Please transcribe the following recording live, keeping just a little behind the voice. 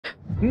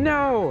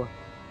No!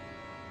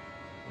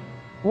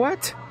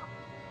 What?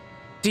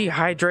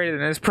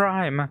 Dehydrated in his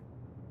prime.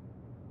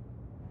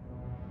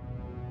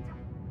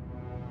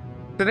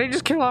 Did they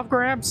just kill off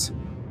Grabs?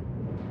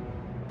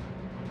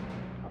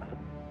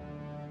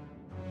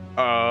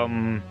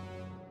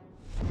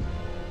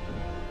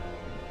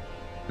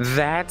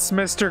 That's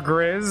Mr.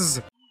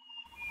 Grizz.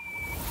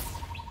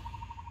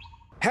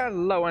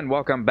 Hello and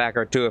welcome back,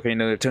 or two if you're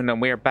new to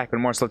Toondom. We are back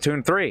with more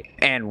Splatoon 3,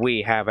 and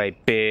we have a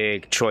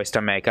big choice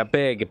to make. A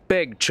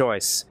big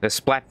choice. The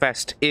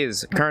Splatfest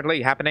is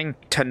currently happening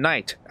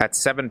tonight at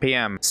 7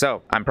 p.m.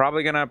 So, I'm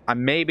probably gonna,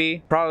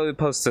 probably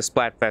post the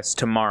Splatfest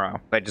tomorrow.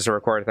 Like, just a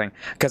recorded thing.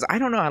 Because I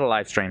don't know how to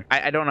live stream.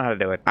 I don't know how to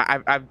do it.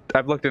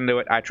 I've looked into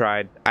it. I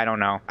tried. I don't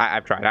know.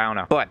 I've tried. I don't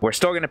know. But, we're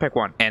still gonna pick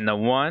one. And the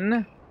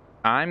one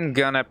I'm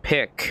gonna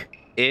pick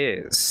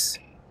is...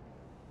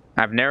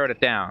 I've narrowed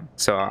it down.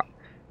 So...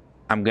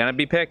 I'm gonna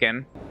be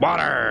picking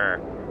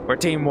water. We're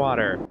Team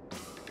Water.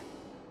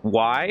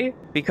 Why?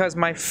 Because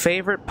my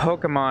favorite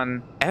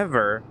Pokemon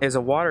ever is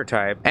a water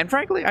type, and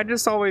frankly, I've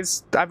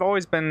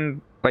always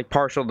been like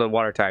partial to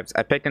water types.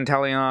 I picked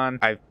Inteleon.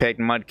 I've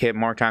picked Mudkip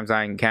more times than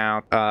I can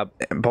count.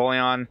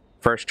 Empoleon,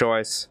 first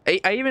choice.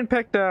 I even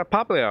picked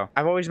Popplio.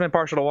 I've always been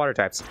partial to water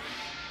types.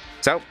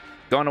 So,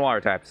 going to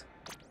water types.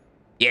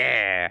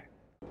 Yeah.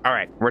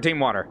 Alright, we're Team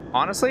Water.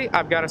 Honestly,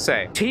 I've got to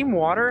say, Team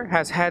Water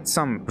has had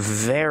some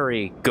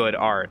very good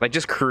art. Like,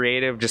 just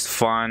creative, just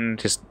fun,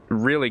 just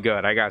really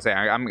good, I gotta say.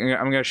 I'm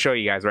gonna show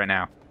you guys right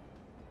now.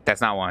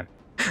 That's not one.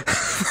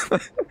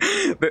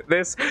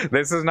 this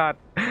is not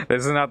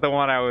the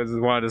one I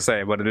wanted to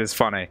say, but it is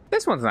funny.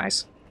 This one's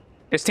nice.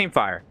 It's Team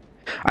Fire.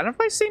 I don't know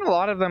if I've seen a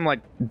lot of them, like,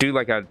 do,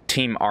 like, a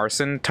Team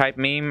Arson type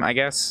meme, I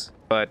guess.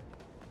 But,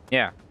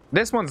 yeah.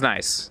 This one's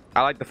nice.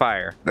 I like the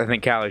fire. I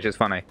think Callie's just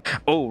funny.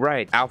 Oh,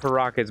 right. Alpha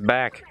Rocket's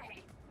back.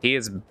 He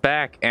is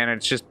back, and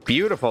it's just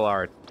beautiful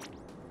art.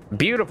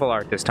 Beautiful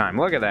art this time.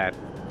 Look at that.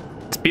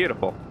 It's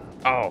beautiful.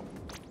 Oh.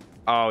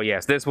 Oh,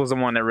 yes. This was the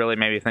one that really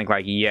made me think,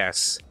 like,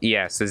 yes.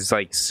 Yes, this is,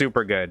 like,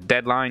 super good.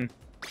 Deadline,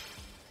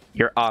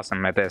 you're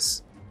awesome at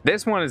this.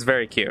 This one is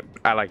very cute.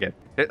 I like it.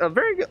 A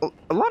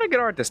lot of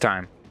good art this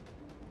time.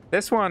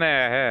 This one,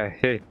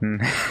 it's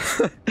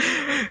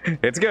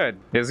good.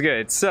 It's good.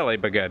 It's silly,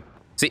 but good.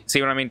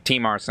 See what I mean?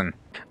 Team Arson.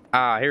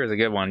 Ah, here's a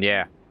good one,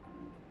 yeah.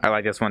 I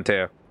like this one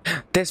too.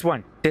 This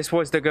one! This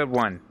was the good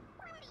one.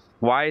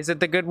 Why is it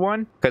the good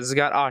one? Because it's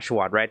got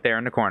Oshawott right there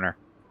in the corner.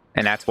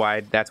 And that's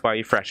why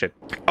you fresh it.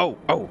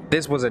 Oh,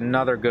 this was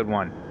another good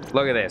one.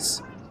 Look at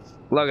this.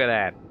 Look at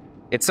that.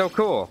 It's so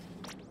cool.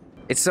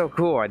 It's so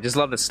cool. I just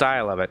love the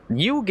style of it.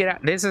 You get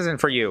out. This isn't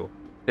for you.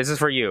 This is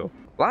for you.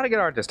 A lot of good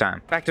art this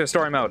time. Back to the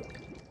story mode.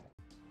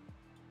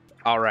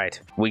 Alright,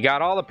 we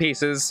got all the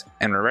pieces,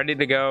 and we're ready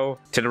to go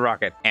to the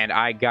rocket. And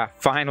I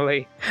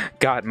finally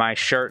got my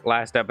shirt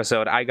last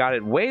episode. I got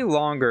it way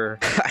longer.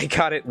 I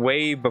got it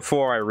way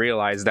before I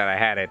realized that I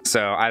had it.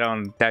 So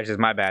that's just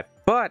my bad.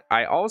 But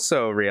I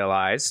also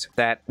realized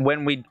that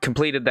when we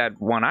completed that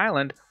one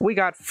island, we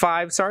got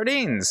 5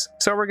 sardines.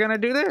 So we're gonna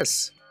do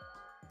this.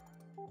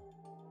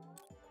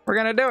 We're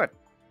gonna do it.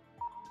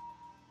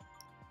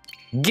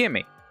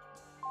 Gimme.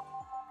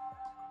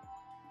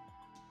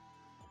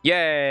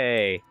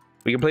 Yay!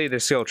 We completed the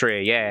skill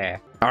tree, yeah.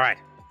 Alright.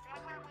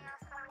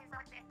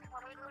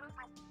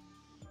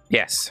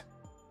 Yes.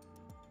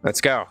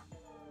 Let's go.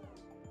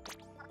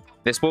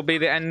 This will be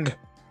the end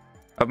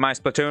of my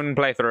Splatoon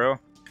playthrough.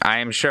 I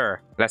am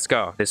sure. Let's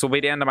go. This will be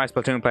the end of my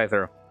Splatoon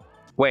playthrough.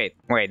 Wait,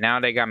 now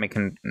they got me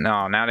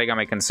now they got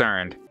me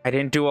concerned. I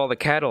didn't do all the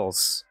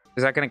kettles.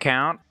 Is that gonna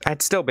count?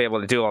 I'd still be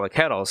able to do all the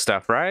kettles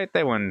stuff, right?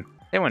 They wouldn't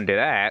do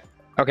that.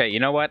 Okay,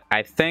 you know what?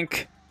 I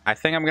think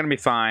I'm gonna be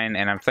fine,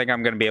 and I think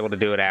I'm gonna be able to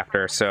do it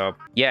after. So,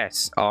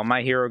 yes, all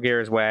my hero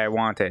gear is where I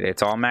want it.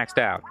 It's all maxed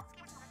out.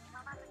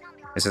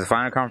 This is the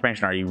final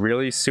confirmation. Are you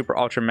really super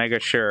ultra mega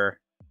sure?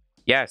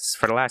 Yes,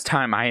 for the last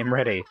time, I am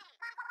ready.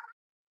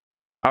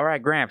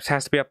 Alright, Gramps,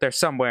 has to be up there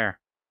somewhere.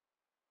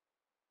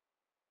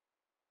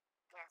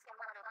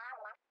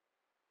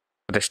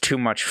 But there's too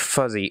much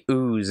fuzzy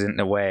ooze in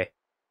the way.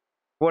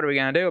 What are we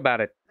gonna do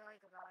about it?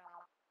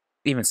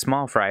 Even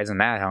Small Fry isn't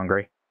that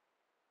hungry.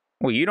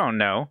 Well, you don't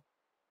know.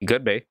 You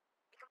could be.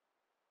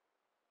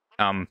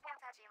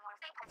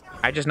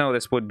 I just know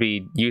this would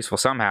be useful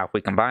somehow if we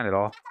combine it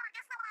all.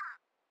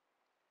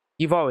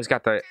 You've always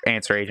got the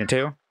answer, Agent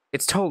 2.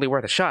 It's totally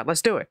worth a shot.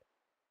 Let's do it.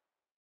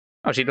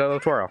 Oh, she did a little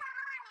twirl.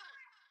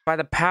 By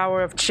the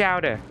power of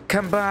chowder,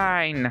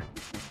 combine!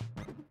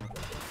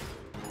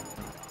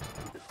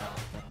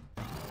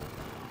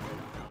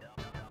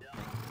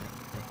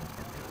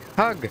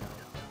 Hug!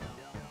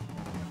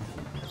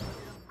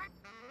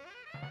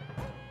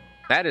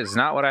 That is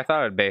not what I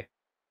thought it'd be.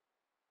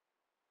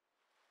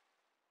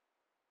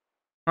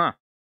 Huh.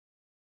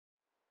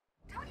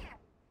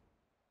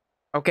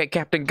 Okay,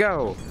 Captain,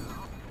 go!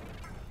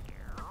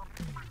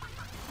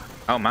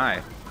 Oh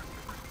my.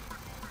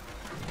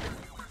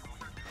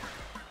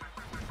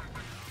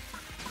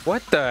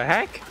 What the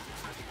heck?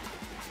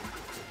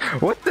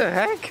 What the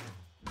heck?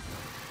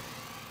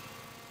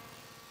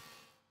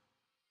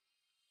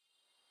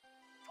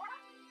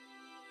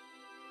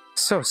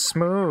 so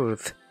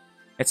smooth.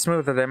 It's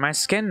smoother than my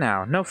skin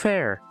now. No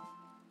fair.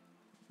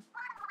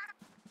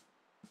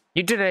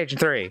 You did it, Agent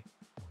 3.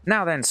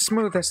 Now then,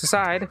 smooth this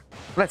aside.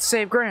 Let's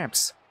save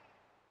Gramps.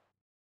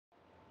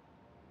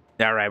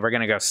 Alright, we're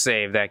gonna go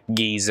save that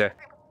geezer.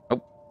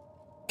 Oh.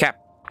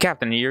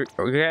 Captain, you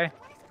okay?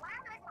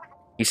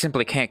 You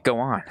simply can't go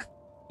on.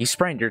 You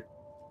sprained your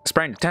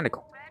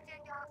tentacle.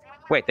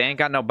 Wait, they ain't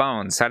got no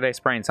bones. How did they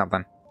sprain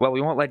something? Well,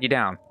 we won't let you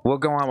down. We'll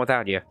go on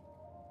without you.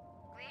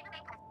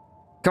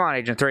 Come on,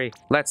 Agent 3.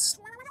 Let's...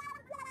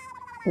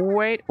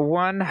 Wait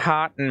 1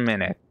 hot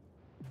minute.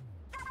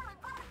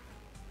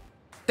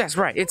 That's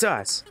right, it's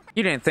us.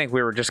 You didn't think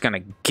we were just gonna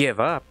give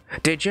up,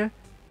 did you?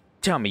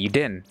 Tell me you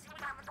didn't.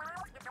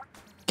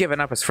 Giving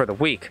up is for the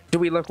weak. Do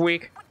we look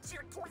weak?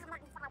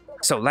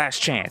 So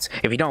last chance.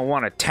 If you don't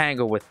want to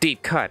tangle with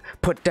Deep Cut,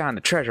 put down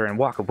the treasure and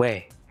walk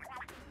away.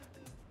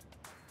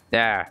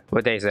 Yeah,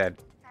 what they said.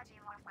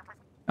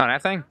 Oh,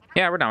 that thing?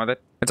 Yeah, we're done with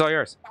it. It's all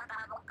yours.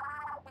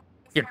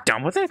 You're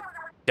done with it?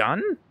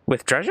 Done?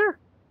 With treasure?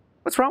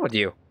 What's wrong with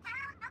you?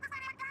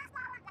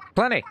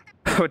 Plenty.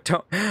 But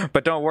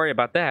don't worry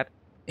about that.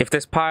 If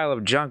this pile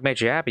of junk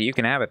makes you happy, you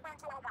can have it.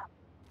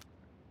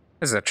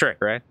 This is a trick,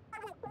 right?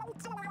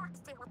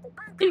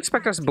 You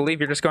expect us to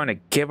believe you're just going to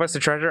give us the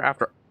treasure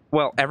after,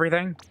 well,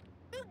 everything?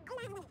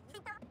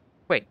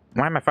 Wait,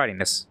 why am I fighting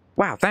this?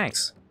 Wow,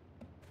 thanks.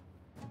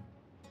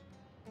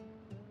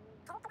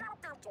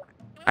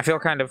 I feel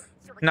kind of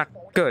not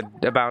good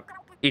about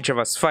each of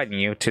us fighting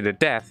you to the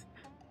death.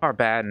 Our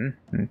bad,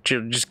 and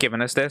you're just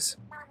giving us this.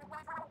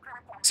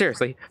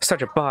 Seriously,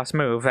 such a boss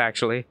move,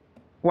 actually.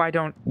 Why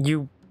don't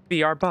you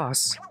be our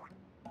boss?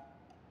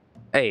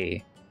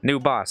 Hey, new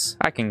boss.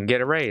 I can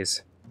get a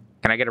raise.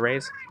 Can I get a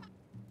raise?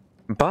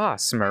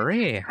 Boss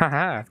Marie,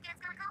 haha.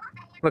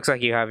 Looks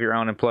like you have your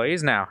own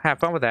employees now. Have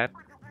fun with that.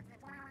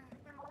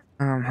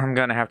 I'm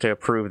gonna have to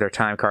approve their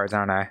time cards,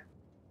 aren't I?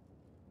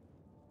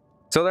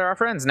 So they're our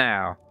friends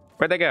now.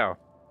 Where'd they go?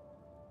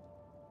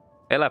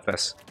 They left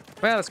us.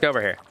 Well, let's go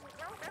over here.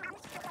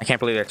 I can't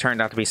believe it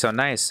turned out to be so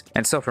nice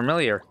and so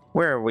familiar.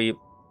 Where are we?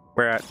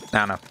 We're at...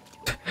 I don't know.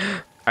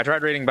 I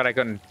tried reading, but I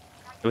couldn't.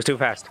 It was too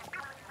fast.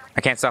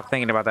 I can't stop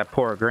thinking about that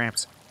poor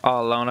Gramps.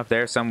 All alone up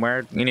there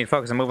somewhere. You need to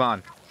focus and move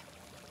on.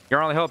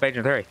 Your only hope,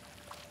 Agent 3.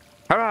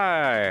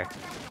 Hooray!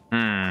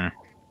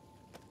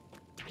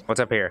 What's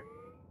up here?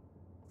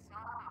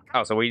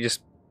 Oh, so we're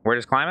just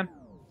climbing?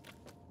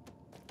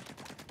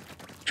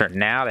 Sure,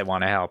 now they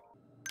want to help.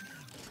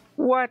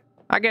 What?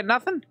 I get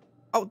nothing?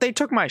 Oh, they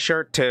took my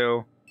shirt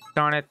too.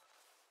 Darn it.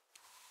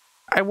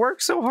 I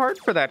worked so hard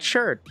for that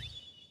shirt.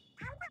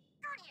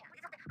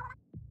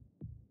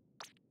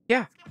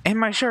 Yeah, and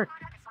my shirt.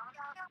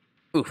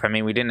 Oof, I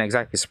mean, we didn't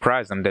exactly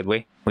surprise them, did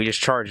we? We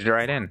just charged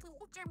right in.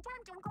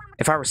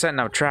 If I were setting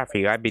up a trap for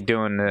you, I'd be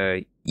doing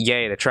the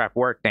yay, the trap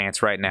work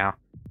dance right now.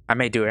 I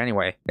may do it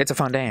anyway. It's a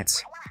fun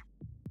dance.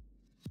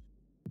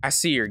 I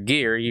see your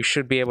gear. You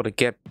should be able to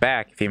get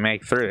back if you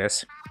make through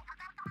this.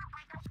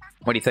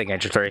 What do you think,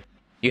 Agent 3?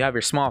 You have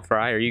your small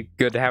fry. Are you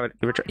good to have it?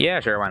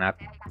 Yeah, sure, why not?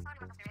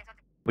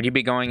 Would you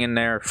be going in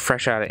there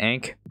fresh out of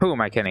ink? Who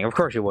am I kidding? Of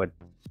course you would.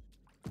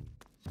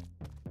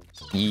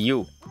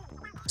 You.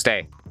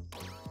 Stay.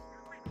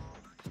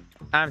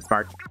 I'm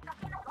smart.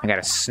 I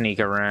gotta sneak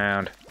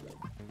around.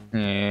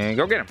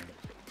 Go get him.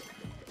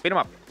 Beat him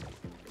up.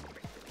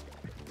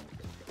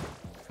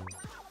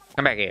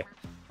 Come back here.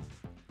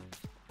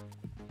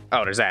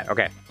 Oh, there's that.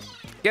 Okay.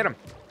 Get him.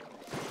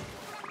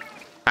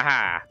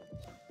 Aha.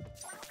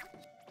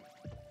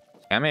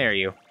 Come here,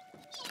 you.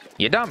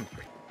 You dumb.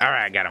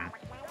 Alright, got him.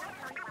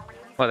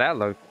 Well, that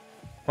looked...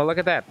 Well, look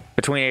at that.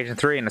 Between Agent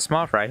 3 and the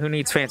small fry, who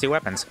needs fancy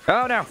weapons?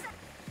 Oh, no.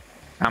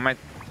 How am I...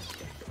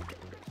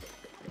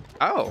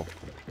 Oh.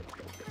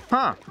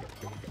 Huh.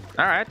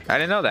 Alright, I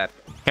didn't know that.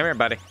 Come here,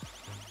 buddy.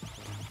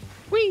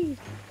 Whee!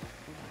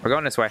 We're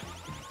going this way.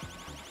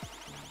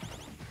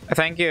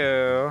 Thank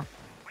you.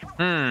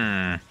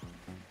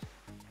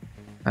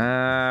 What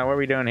are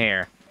we doing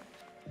here?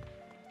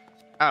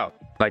 Oh,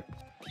 like...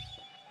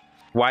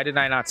 Why did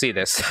I not see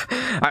this?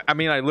 I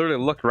mean, I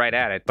literally looked right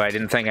at it, but I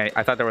didn't think...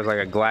 I thought there was like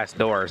a glass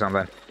door or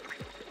something.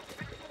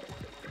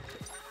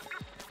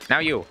 Now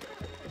you.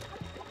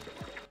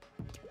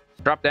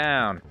 Drop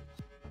down.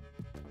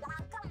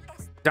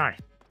 Darn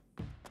it.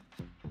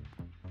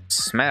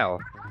 Smell.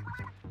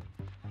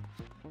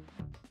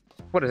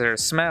 What is there to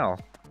smell?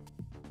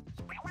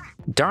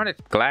 Darn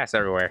it, glass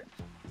everywhere.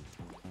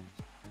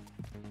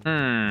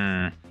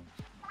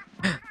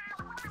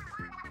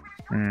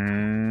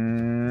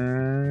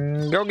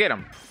 Go get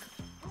him.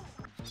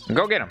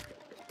 Go get him.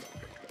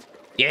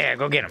 Yeah,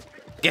 go get him.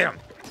 Get him.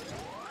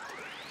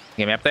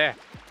 Get me up there.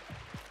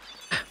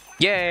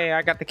 Yay,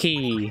 I got the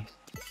key.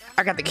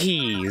 I got the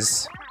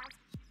keys.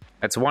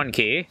 That's one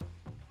key.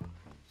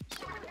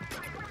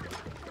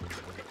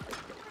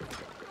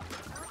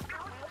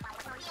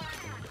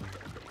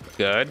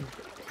 Good.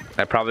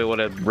 That probably would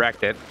have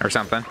wrecked it or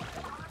something.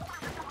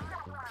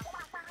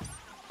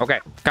 Okay,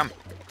 come.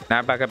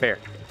 Now back up here.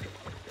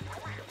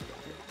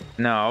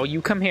 No,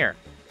 you come here.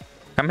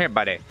 Come here,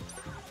 buddy.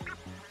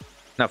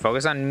 No,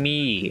 focus on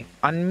me.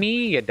 On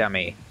me, you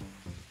dummy.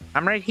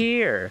 I'm right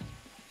here.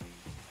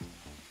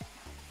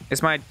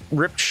 Is my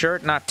ripped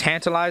shirt not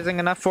tantalizing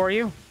enough for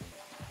you?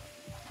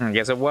 I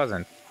guess it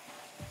wasn't.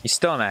 You're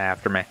still not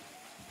after me.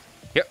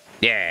 Yep.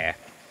 Yeah.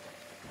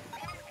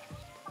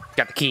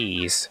 Got the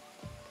keys.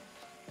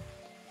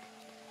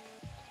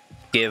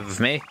 Give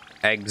me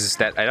eggs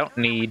that I don't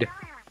need.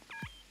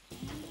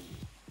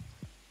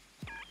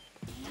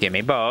 Give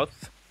me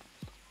both.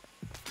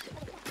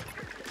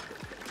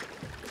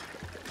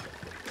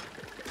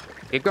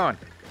 Keep going.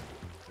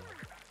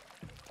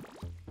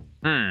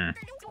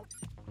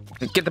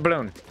 Get the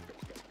balloon.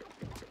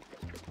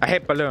 I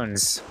hate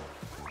balloons.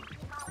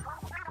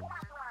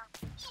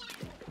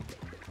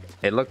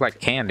 It looked like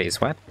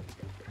candies. What?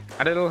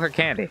 How did it look like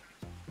candy?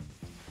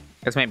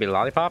 Guess maybe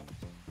lollipop?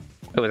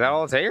 Oh, is that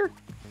all that's here?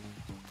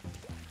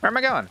 Where am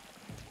I going?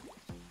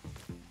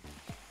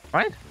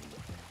 What?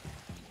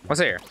 What's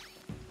here?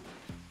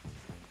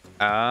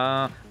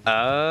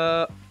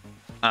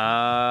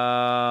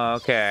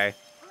 Okay.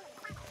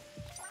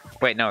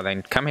 Wait, no,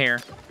 then come here.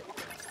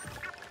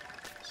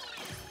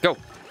 Go.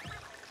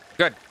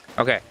 Good.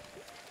 Okay.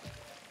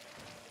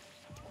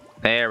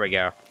 There we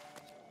go.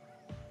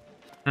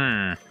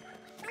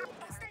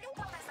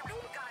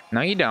 No,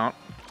 you don't.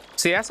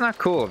 See, that's not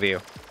cool of you.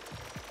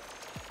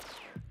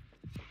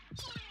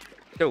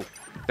 Do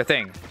the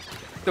thing.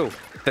 Do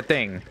the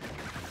thing.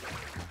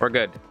 We're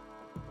good.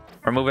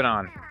 We're moving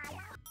on.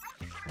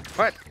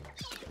 What?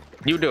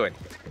 You do it.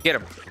 Get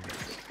him.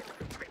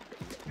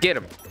 Get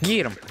him.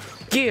 Get him.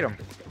 Get him.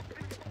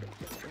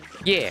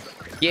 Yeah.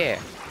 Yeah.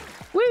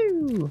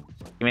 Woo!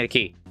 Give me the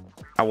key.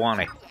 I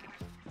want it.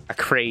 I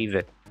crave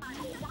it.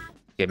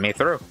 Get me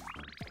through.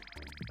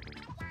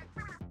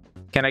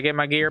 Can I get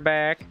my gear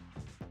back?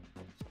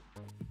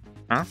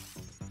 Huh?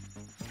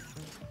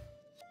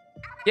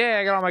 Yeah,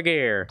 I got all my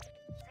gear.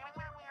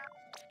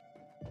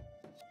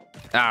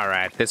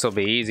 Alright, this will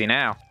be easy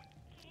now.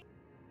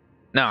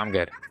 No, I'm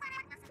good.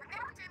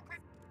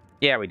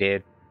 Yeah, we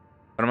did.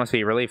 But it must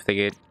be a relief to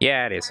get...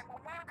 Yeah, it is.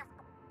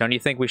 Don't you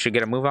think we should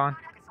get a move on?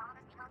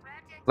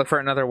 Look for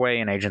another way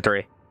in Agent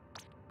 3.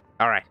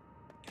 Alright.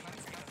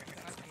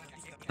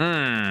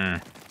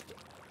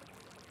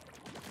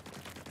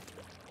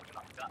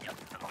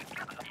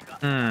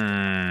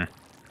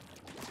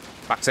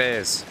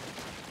 Boxes.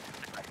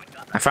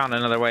 I found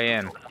another way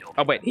in.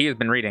 Oh wait, he has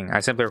been reading. I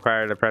simply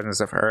require the presence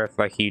of Earth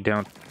like you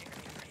don't.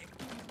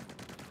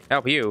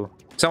 Help you?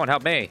 Someone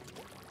help me.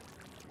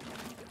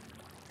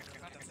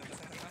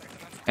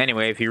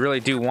 Anyway, if you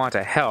really do want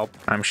to help,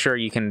 I'm sure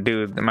you can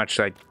do much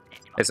like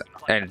this.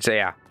 And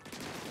yeah.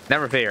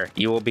 Never fear,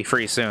 you will be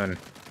free soon.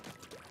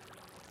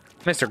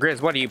 Mr.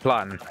 Grizz, what are you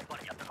plotting?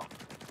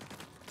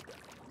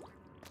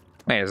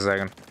 Wait a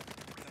second.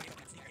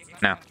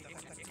 No.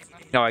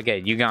 No, I get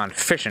it. You gone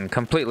fishing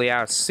completely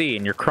out at sea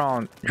and you're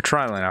trolling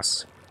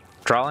us.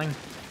 Trawling?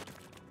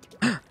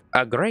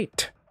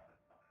 Great.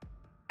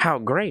 How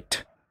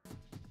great.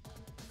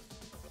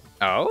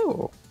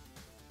 Oh.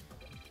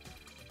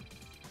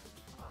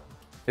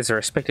 It's a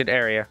restricted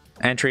area.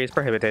 Entry is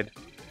prohibited.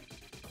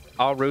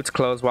 All routes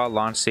closed while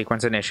launch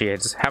sequence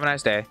initiates. Have a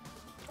nice day.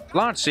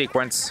 Launch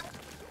sequence?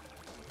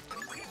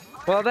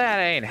 Well, that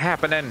ain't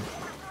happening.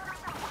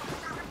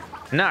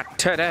 Not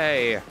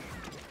today.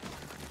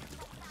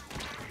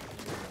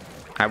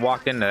 I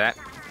walked into that.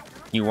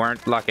 You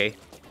weren't lucky.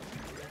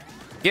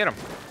 Get them.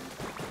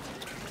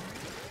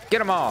 Get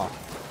them all.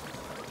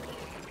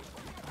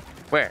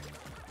 Where?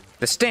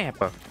 The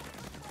stamper.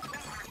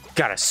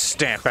 Gotta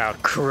stamp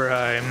out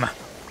crime.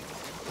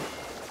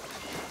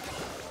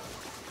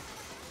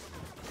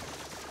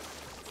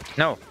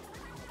 No.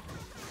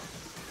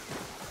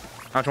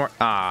 How much more?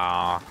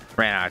 Ah,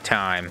 ran out of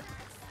time.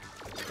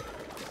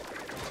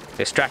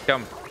 Distract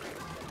them.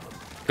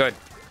 Good.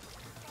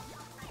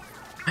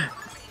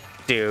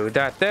 Do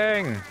that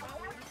thing.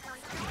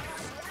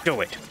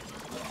 Do it.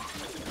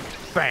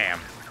 Bam.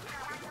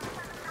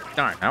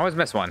 Darn, I always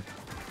miss one.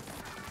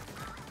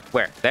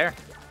 Where? There?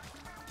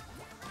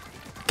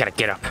 Gotta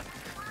get up.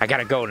 I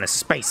gotta go into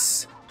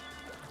space.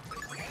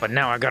 But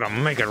now I gotta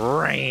make it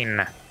rain.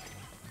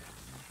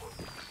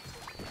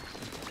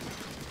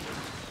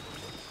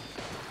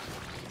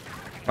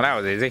 Well, that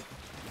was easy.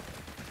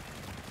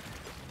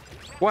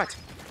 What?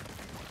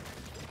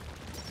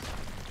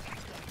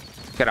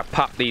 Gotta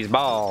pop these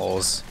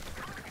balls.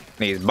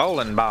 These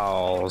bowling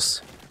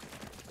balls.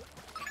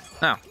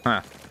 Oh,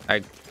 huh.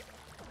 I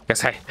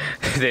guess I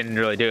didn't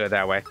really do it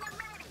that way.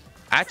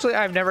 Actually,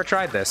 I've never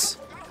tried this.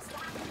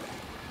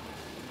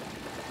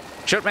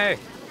 Shoot me!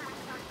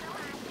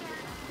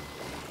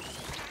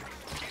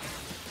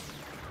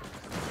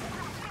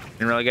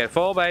 Didn't really get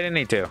full, but I didn't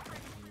need to.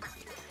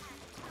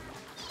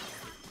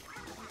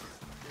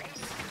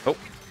 Oh.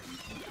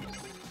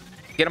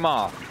 Get them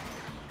all.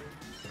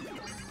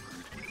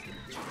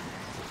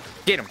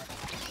 Get him.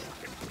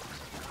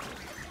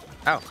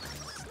 Oh.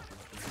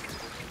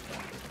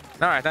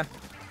 Alright then.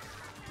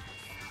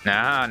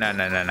 No, no,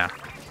 no, no, no.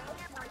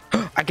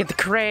 I get the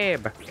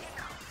crab.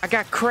 I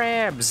got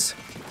crabs.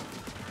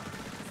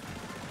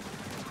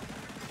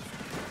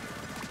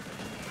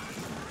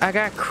 I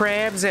got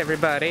crabs,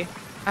 everybody.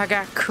 I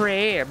got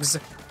crabs.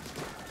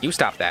 You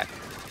stop that.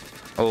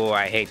 Oh,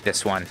 I hate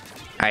this one.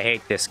 I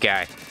hate this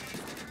guy.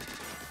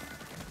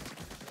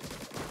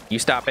 You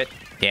stop it.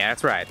 Yeah,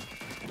 that's right.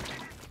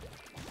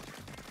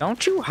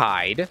 Don't you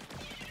hide.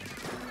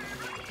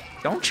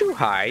 Don't you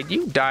hide.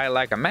 You die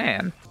like a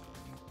man.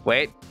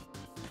 Wait.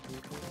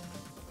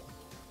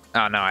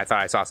 Oh, no, I thought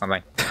I saw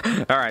something.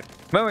 Alright,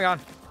 moving on.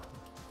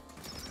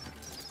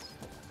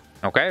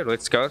 Okay,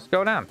 let's go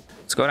down.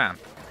 Let's go down.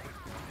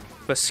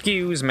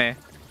 Excuse me.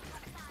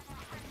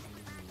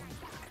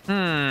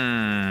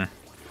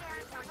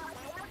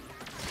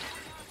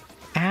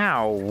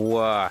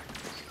 Ow.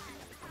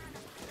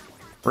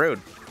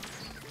 Rude.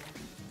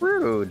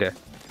 Rude.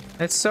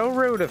 It's so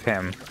rude of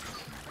him.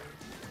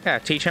 Yeah,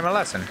 teach him a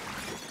lesson.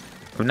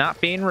 Of not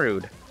being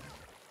rude.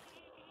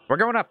 We're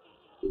going up.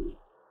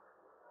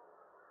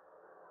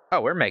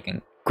 Oh, we're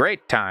making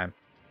great time.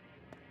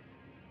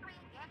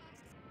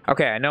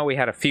 Okay, I know we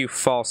had a few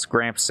false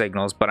Gramp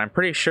signals, but I'm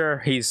pretty sure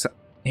he's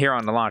here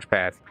on the launch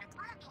pad.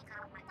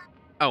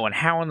 Oh, and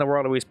how in the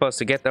world are we supposed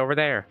to get over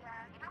there?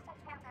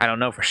 I don't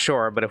know for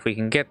sure, but if we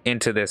can get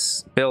into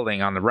this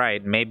building on the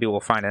right, maybe we'll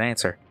find an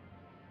answer.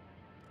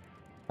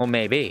 Well,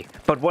 maybe.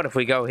 But what if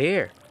we go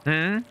here?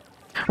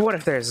 What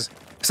if there's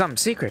something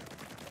secret?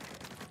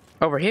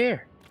 Over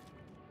here?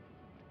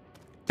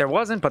 There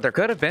wasn't, but there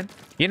could have been.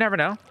 You never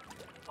know.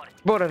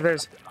 What if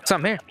there's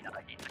something here?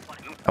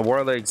 A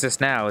world that exists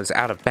now is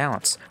out of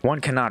balance.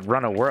 One cannot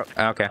run a world...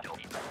 Okay.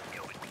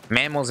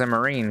 Mammals and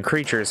marine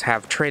creatures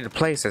have traded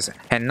places,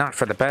 and not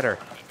for the better.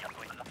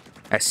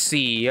 As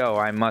CEO,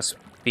 I must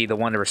be the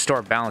one to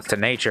restore balance to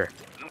nature.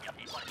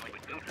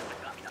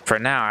 For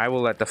now, I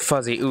will let the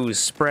fuzzy ooze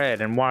spread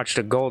and watch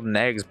the golden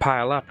eggs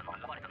pile up.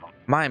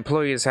 My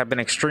employees have been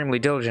extremely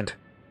diligent.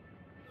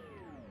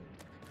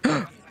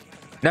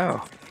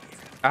 No!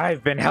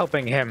 I've been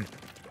helping him!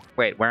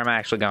 Wait, where am I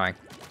actually going?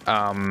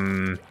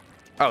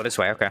 Oh, this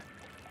way, okay.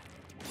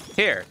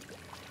 Here.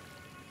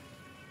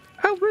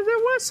 Oh, but there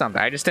was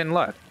something. I just didn't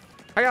look.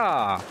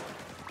 Hiya!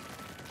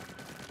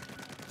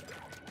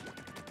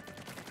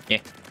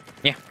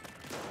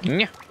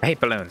 Yeah. I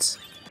hate balloons.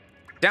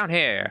 Down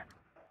here.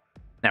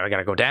 Now we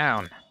gotta go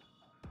down.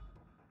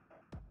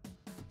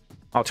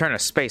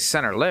 Alternative Space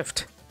Center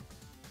lift.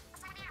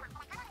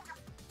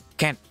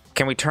 Can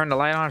we turn the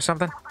light on or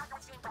something?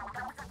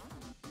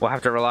 We'll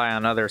have to rely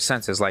on other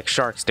senses like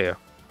sharks do.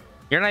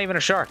 You're not even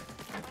a shark.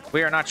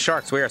 We are not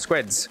sharks, we are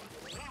squids.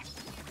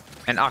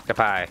 And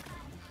octopi.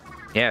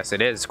 Yes,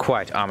 it is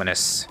quite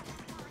ominous.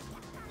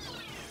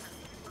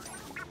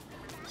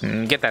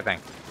 Get that thing.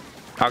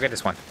 I'll get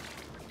this one.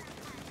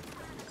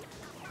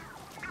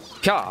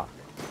 Pyaw.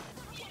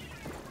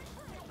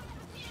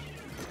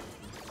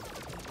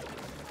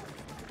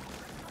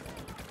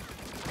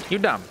 You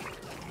dumb.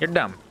 You're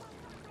dumb.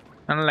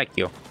 I don't like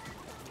you.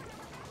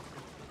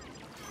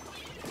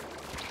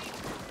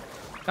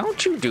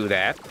 Don't you do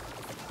that.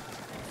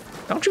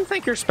 Don't you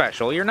think you're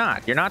special? You're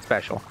not. You're not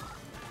special.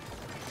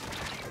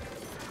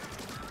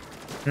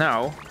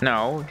 No,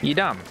 you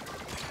dumb.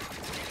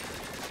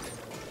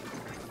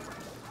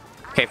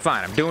 Okay,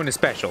 fine. I'm doing the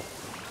special.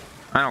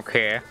 I don't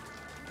care.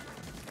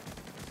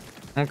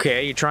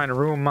 Okay, you're trying to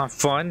ruin my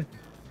fun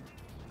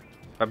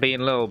by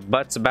being little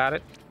butts about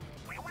it.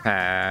 Oh,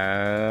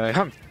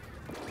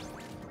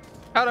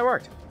 that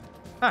worked.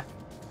 Huh.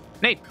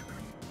 Neat.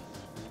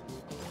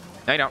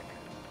 No, you don't.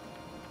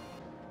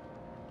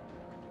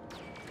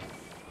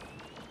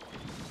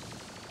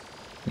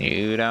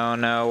 You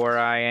don't know where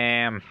I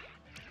am.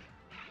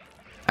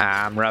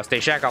 I'm Rusty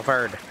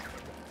Shackleford.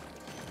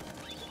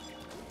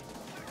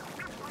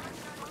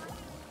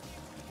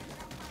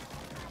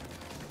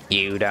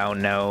 You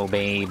don't know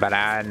me, but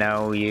I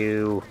know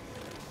you.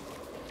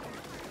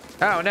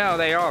 Oh no,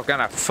 they all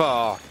gonna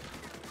fall.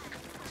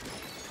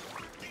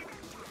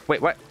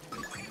 Wait, what?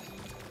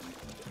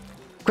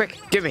 Quick,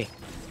 give me.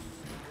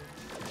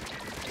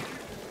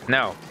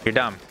 No, you're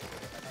dumb.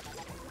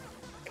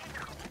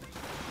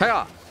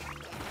 Hiya!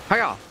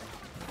 Hiya!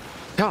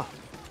 Hiya!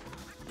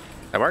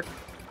 That worked?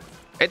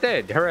 It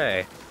did,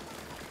 hooray.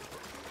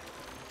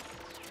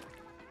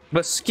 But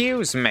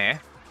excuse me.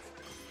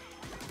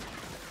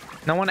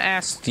 No one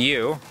asked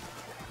you.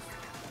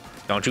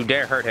 Don't you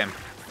dare hurt him.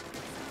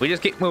 We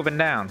just keep moving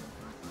down.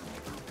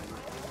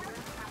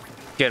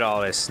 Get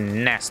all this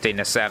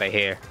nastiness out of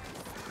here.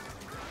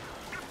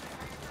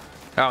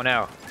 Oh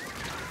no.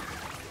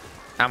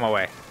 I'm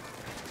away.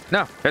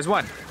 No, there's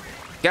one.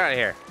 Get out of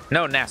here.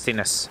 No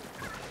nastiness.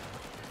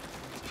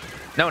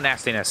 No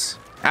nastiness.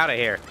 Out of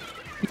here.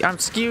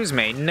 Excuse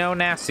me, no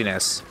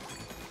nastiness.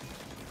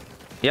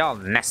 Y'all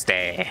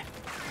nasty.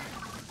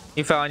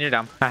 You fell and you're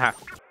dumb. Haha.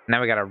 Now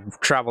we gotta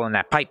travel in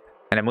that pipe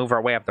and then move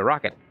our way up the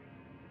rocket.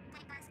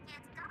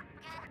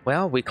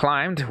 Well, we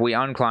climbed, we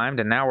unclimbed,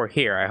 and now we're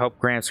here. I hope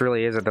Gramps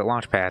really is at the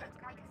launch pad.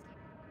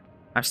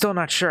 I'm still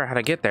not sure how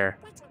to get there.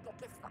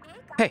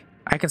 Hey,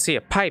 I can see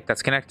a pipe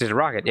that's connected to the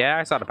rocket. Yeah,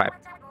 I saw the pipe.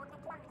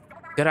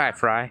 Good eye,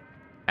 Fry.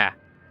 Ah.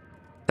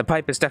 The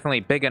pipe is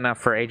definitely big enough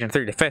for Agent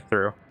 3 to fit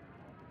through.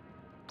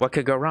 What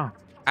could go wrong?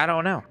 I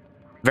don't know.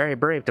 Very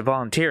brave to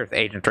volunteer with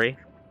Agent 3.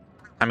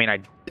 I mean,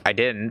 I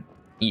didn't.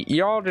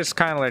 Y'all just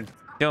kind of like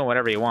doing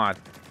whatever you want.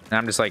 And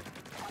I'm just like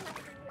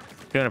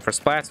doing it for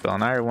Splatsville.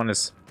 And everyone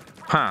is,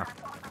 huh.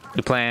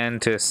 You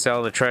plan to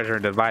sell the treasure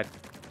and divide.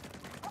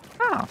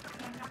 Oh,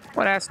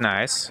 well, that's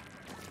nice.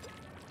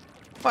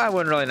 Well, I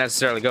wouldn't really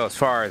necessarily go as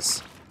far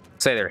as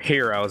say they're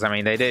heroes. I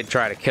mean, they did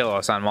try to kill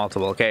us on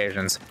multiple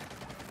occasions.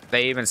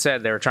 They even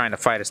said they were trying to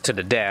fight us to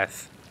the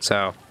death.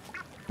 So,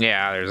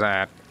 yeah, there's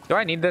that. Do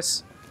I need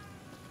this?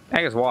 I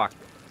can just walk.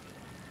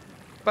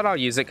 But I'll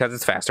use it because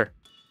it's faster.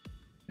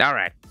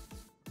 Alright.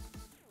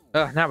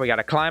 Now we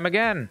gotta climb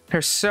again.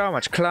 There's so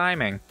much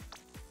climbing.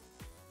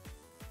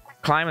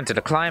 Climbing to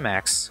the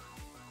climax.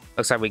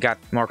 Looks like we got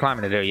more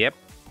climbing to do, yep.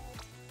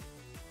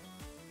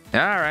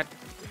 Alright.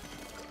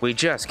 We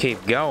just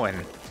keep going.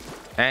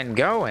 And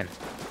going.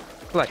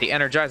 Like the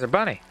Energizer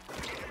Bunny.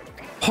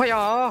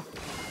 Hoya!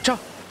 Cha!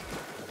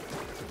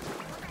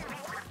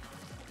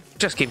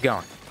 Just keep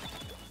going.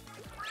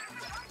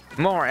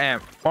 More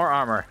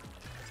armor.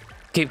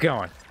 Keep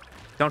going.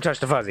 Don't touch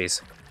the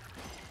fuzzies.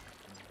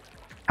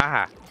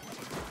 Aha.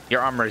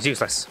 Your armor is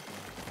useless.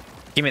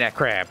 Give me that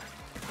crab.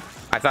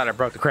 I thought I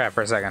broke the crab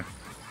for a second.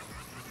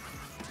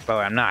 But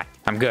I'm not.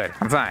 I'm good.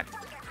 I'm fine.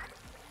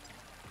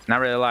 Not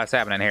really a lot's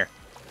happening here.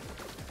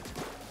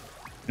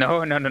 No.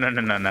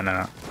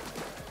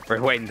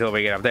 We're waiting until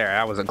we get up there.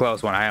 That was a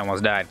close one. I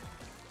almost died.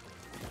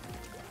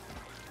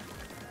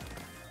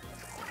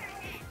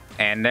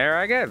 And there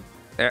I go.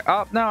 There.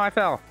 Oh, no, I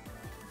fell.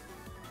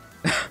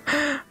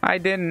 I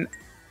didn't.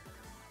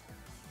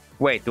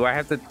 Wait, do I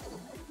have to?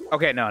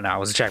 Okay, no, it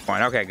was a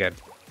checkpoint. Okay, good.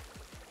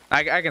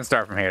 I can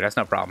start from here. That's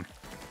no problem.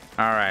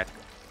 All right.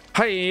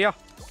 Hiya!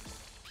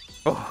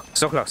 Oh,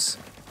 so close.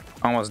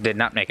 Almost did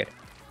not make it.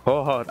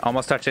 Oh,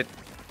 almost touch it.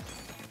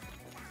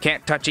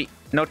 Can't touchy.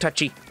 No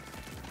touchy.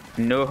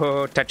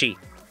 No touchy.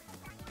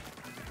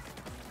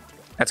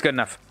 That's good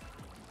enough.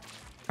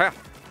 Hiya!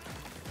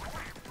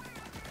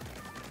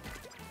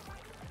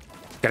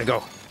 Gotta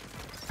go.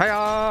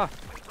 Hiya!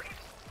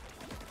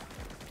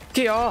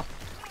 Kia!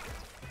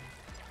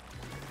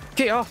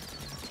 Kia!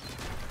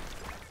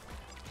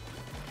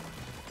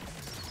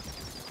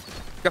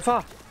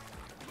 Gaffa!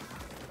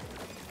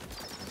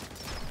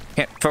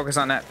 Can't focus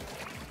on that.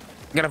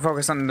 Gotta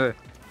focus on the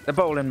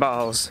bowling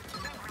balls.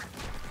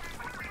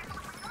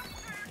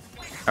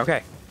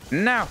 Okay,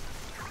 now!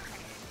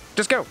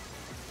 Just go!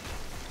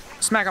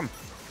 Smack him!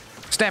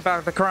 Stamp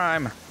out the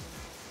crime!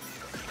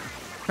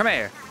 Come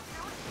here!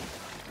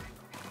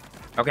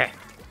 Okay.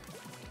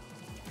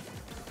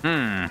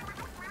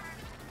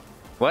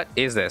 What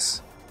is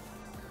this?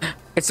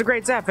 It's the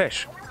Great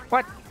Zapfish!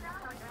 What?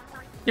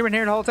 You've been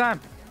here the whole time.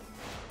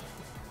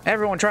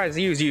 Everyone tries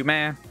to use you,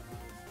 man.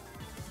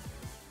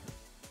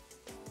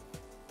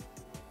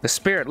 The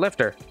Spirit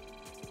Lifter.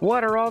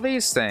 What are all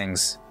these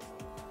things?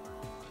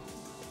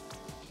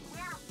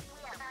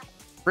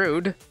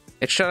 Rude.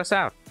 It shut us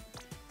out.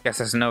 Guess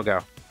that's a no-go.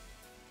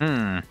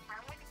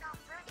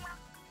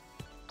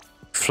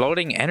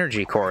 Floating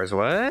energy cores,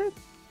 what?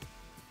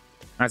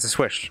 That's a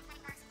switch.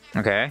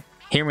 Okay.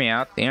 Hear me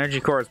out. The energy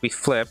cores we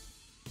flip.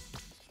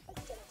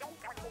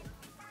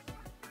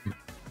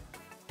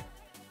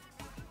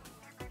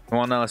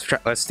 Well, no,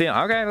 let's steal.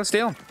 Okay, let's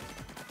steal.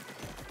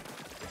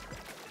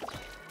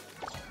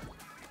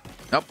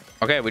 Nope.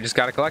 Okay, we just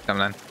gotta collect them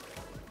then.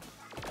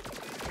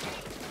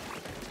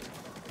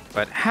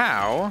 But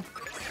how?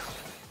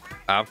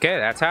 Okay,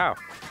 that's how.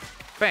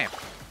 Bam.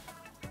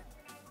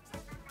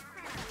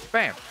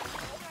 Bam.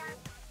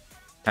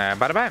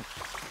 Bada bam.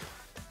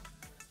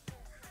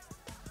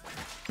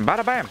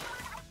 Bada bam.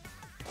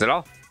 Is it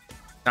all?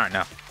 Alright,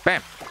 no.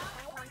 Bam.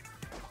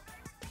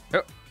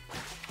 Oh.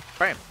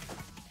 Bam.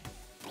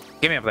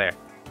 Get me up there.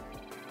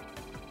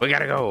 We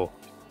gotta go.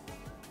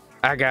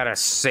 I gotta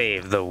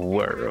save the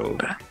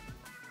world.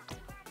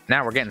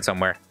 Now we're getting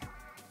somewhere.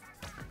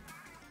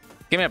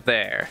 Get me up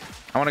there.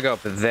 I want to go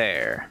up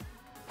there.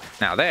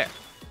 Now there.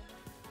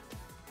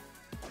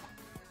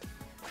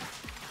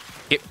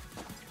 Get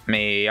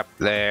me up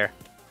there.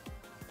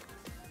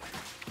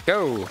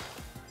 Go.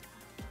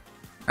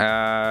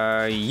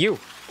 You.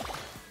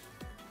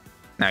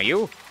 Now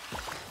you.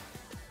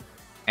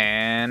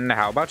 And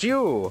how about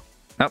you?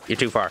 Nope, you're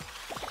too far.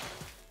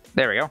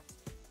 There we go.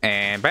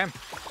 And bam.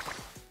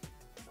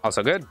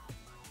 Also good.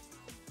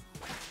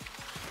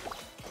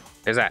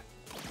 There's that.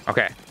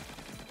 Okay.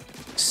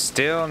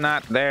 Still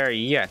not there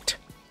yet.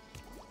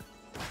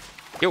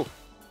 You.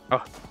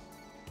 Oh.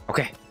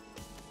 Okay.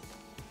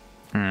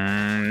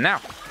 Now.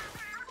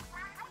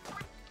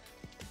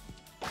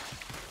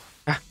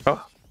 Ah,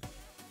 oh.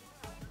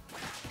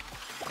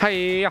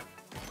 Hiya.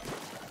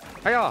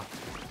 Hiya.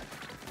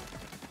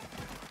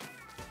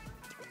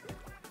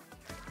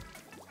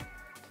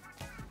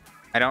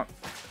 I don't.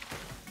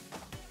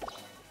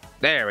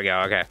 There we go.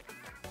 Okay.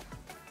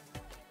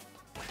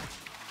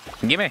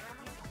 Gimme.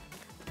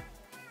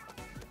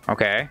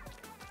 Okay.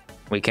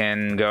 We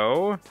can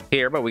go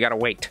here, but we gotta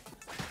wait.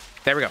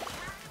 There we go.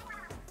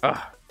 Ugh.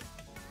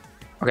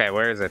 Okay,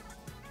 where is it?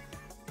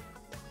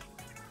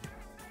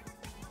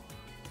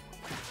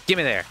 Give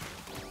me there.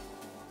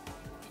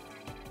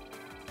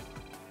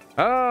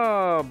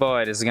 Oh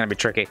boy, this is gonna be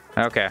tricky.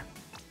 Okay.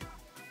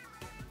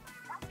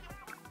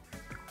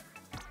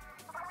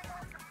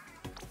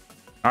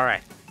 All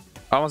right.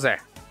 Almost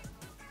there.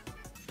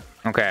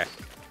 Okay.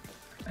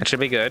 That should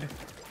be good.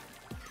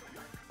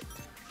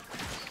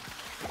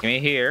 Give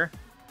me here.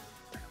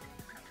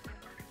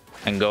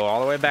 And go all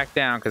the way back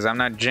down, because I'm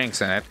not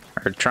jinxing it.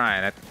 Or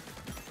trying it.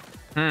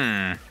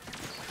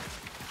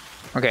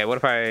 Okay, what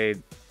if I...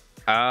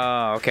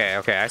 Oh, okay,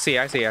 okay. I see.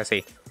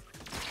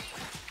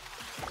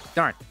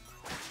 Darn.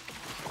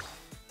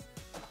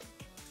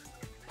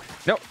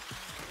 Nope.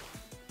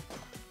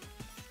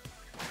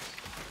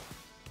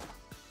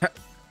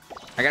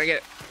 I gotta get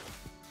it.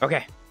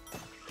 Okay.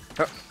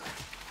 Oh.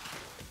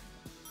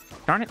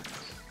 Darn it.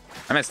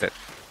 I missed it.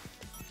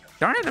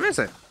 Darn it, I missed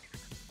it.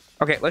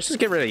 Okay, let's just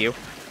get rid of you.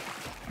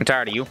 I'm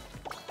tired of you.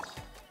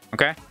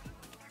 Okay.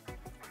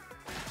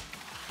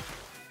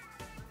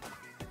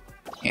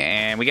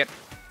 And we get...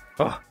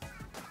 Oh.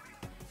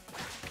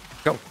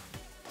 Go.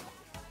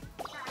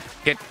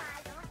 Get...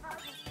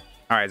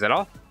 Alright, is that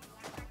all?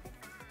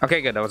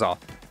 Okay, good, that was all.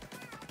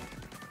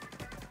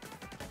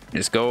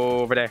 Just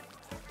go over there.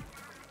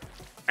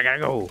 I gotta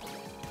go.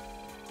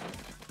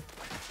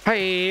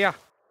 Hey!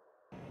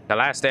 The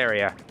last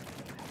area.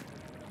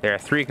 There are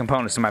 3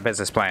 components to my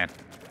business plan.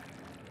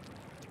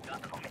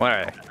 What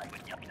are they?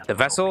 The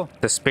vessel,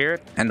 the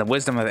spirit, and the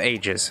wisdom of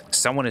ages.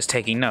 Someone is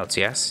taking notes,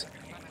 yes?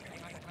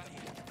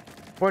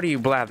 What are you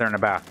blathering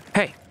about?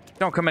 Hey,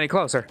 don't come any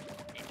closer.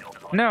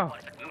 No.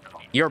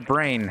 Your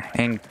brain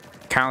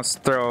counts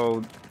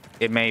through...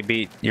 It may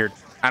be your...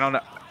 I don't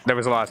know. There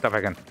was a lot of stuff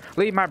I can...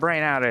 Leave my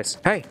brain out of this.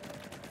 Hey.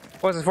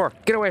 What's this for?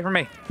 Get away from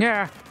me.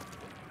 Yeah.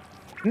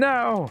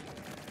 No.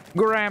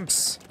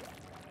 Gramps.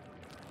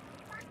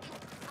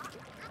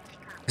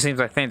 It seems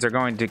like things are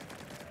going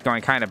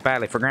kind of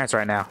badly for Gramps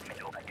right now.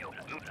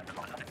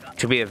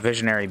 To be a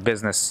visionary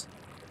business.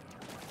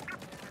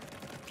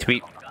 To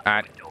be...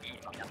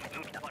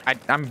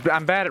 I'm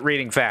bad at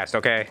reading fast,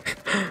 okay?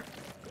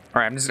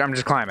 Alright, I'm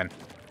just climbing.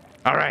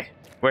 Alright,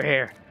 we're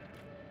here.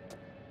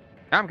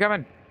 I'm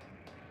coming.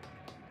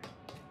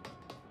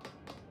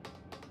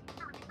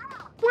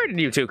 Where did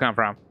you two come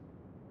from?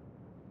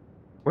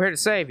 We're here to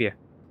save you.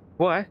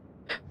 What?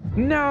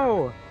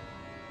 No!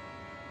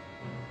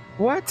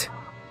 What?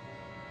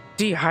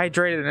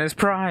 Dehydrated in his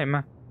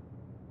prime.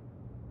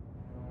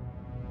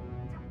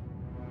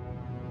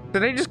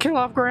 Did they just kill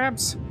off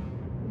Gramps?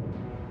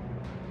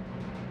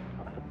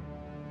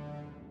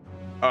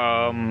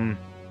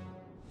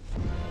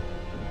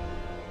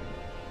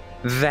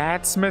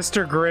 That's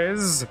Mr.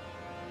 Grizz?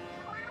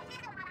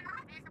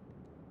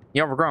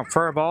 You overgrown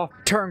furball.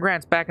 Turn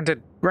Gramps back into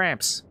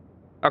Gramps.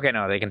 Okay,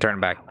 no, they can turn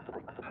him back.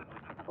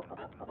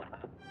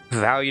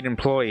 Valued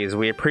employees,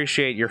 we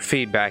appreciate your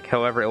feedback.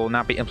 However, it will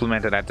not be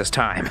implemented at this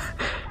time.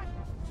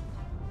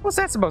 What's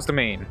that supposed to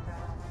mean?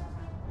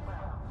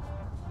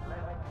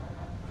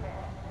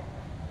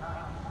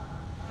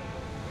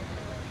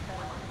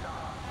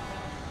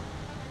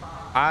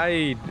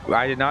 I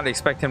did not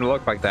expect him to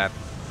look like that.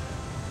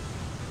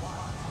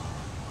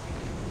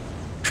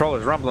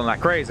 Controller's rumbling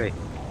like crazy.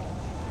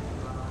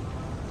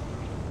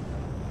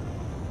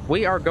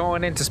 We are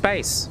going into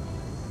space.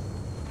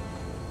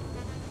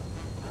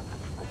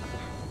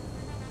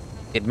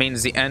 It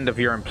means the end of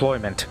your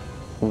employment.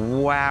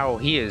 Wow,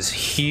 he is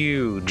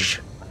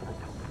huge.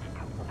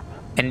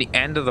 And the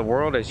end of the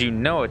world as you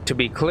know it, to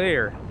be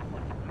clear.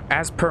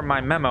 As per my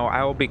memo,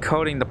 I will be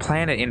coating the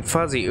planet in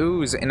fuzzy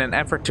ooze in an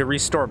effort to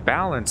restore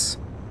balance.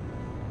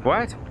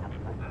 What?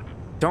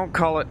 Don't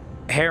call it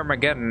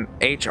Hairmageddon.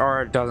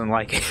 HR doesn't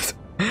like it.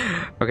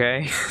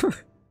 Okay?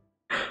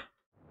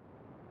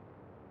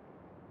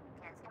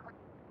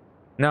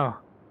 No.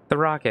 The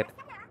rocket.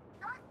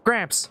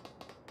 Gramps!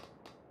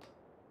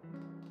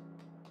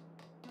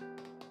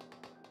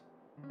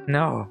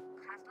 No.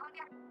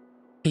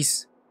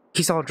 He's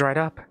all dried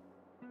up.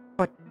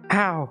 But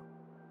how?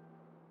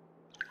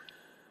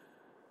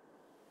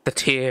 The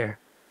tear.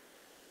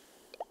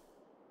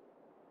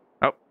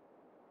 Oh.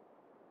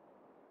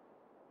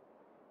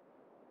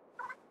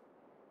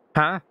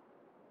 Huh?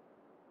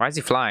 Why is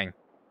he flying?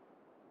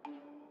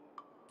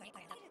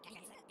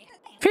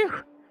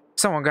 Phew!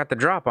 Someone got the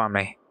drop on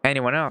me.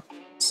 Anyone else?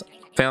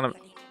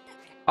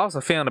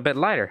 Also feeling a bit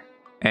lighter.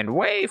 And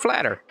way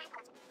flatter.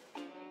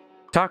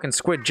 Talking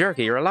squid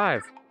jerky, you're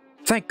alive.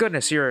 Thank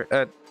goodness you're,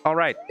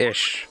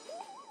 alright-ish.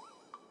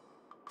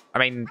 I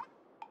mean,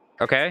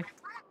 okay.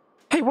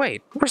 Hey,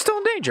 wait, we're still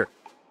in danger.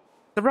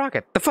 The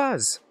rocket, the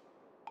fuzz.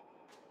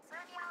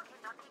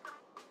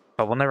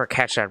 But we'll never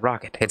catch that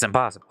rocket. It's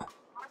impossible.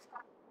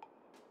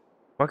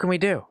 What can we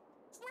do?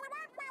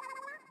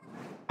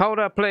 Hold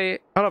up, please.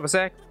 Hold up a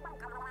sec.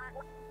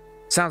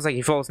 Sounds like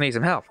you folks need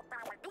some help.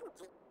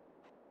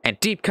 And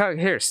deep cut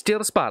here, steal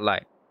the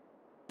spotlight.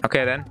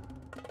 Okay then.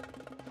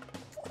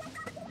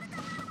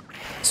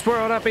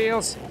 Swirled up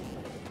eels.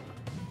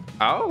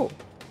 Oh.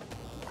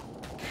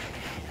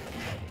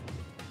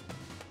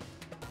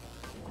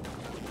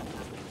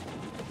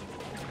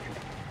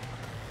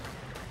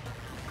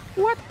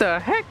 What the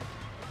heck?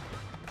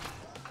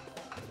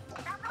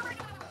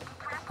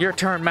 Your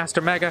turn,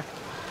 Master Mega.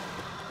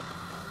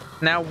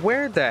 Now,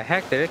 where the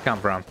heck did it come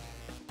from?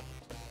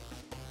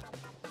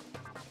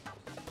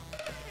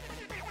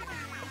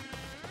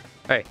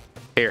 Hey,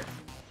 here.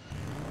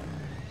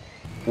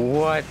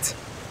 What?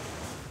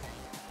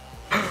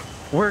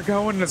 We're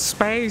going to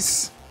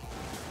space?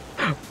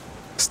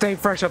 Stay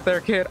fresh up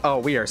there, kid. Oh,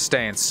 we are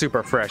staying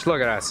super fresh.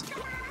 Look at us.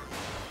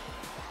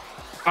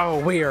 Oh,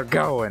 we are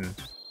going.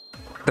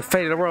 The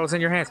fate of the world is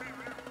in your hands.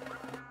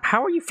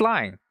 How are you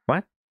flying?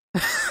 What?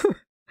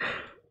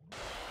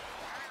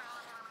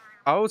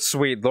 Oh,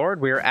 sweet lord,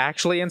 we are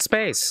actually in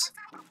space.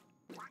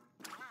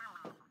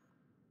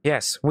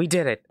 Yes, we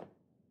did it.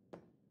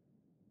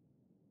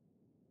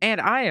 And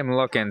I am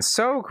looking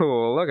so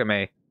cool. Look at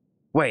me.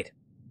 Wait,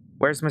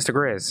 where's Mr.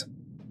 Grizz?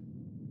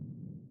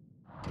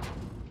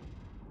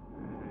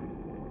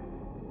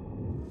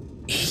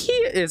 He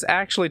is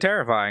actually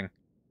terrifying.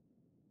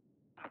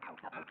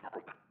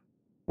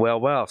 Well,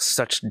 well,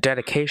 such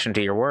dedication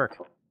to your work.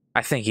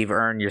 I think you've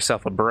earned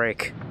yourself a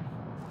break.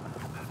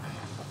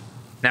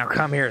 Now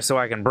come here so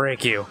I can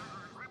break you.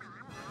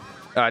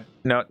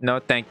 No,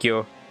 thank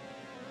you.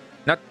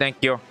 No, thank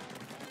you.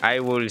 I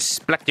will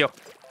split you.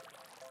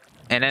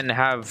 And then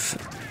have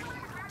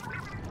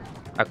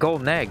a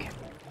golden egg.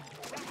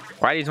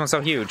 Why are these ones so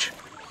huge?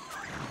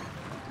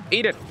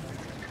 Eat it.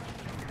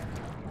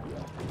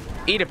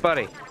 Eat it,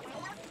 buddy.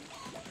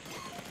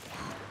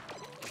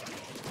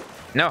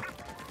 No.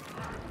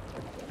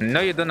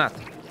 No, you do not.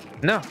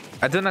 No,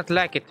 I do not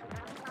like it.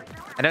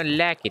 I don't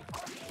like it.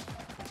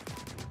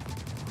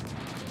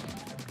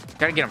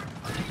 Gotta get him.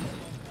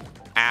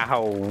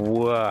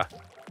 Ow.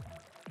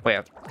 Wait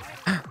up.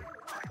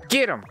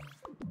 Get him.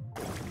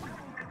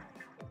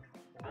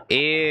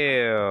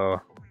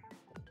 Ew.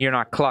 You're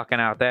not clocking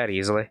out that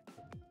easily.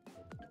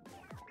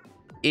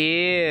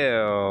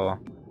 Ew.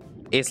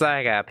 It's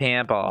like a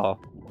pimple.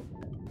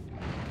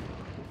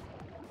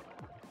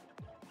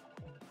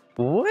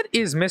 What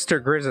is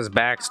Mr. Grizz's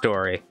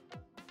backstory?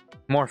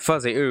 More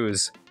fuzzy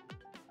ooze.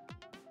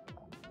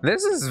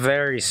 This is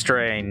very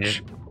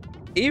strange.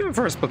 Even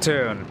for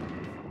Splatoon.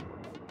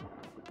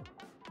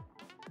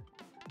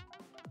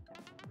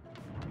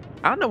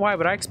 I don't know why,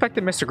 but I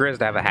expected Mr. Grizz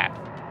to have a hat.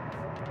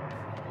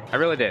 I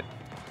really did.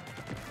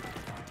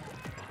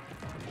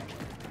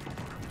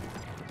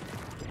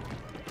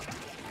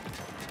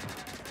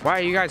 Why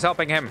are you guys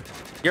helping him?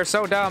 You're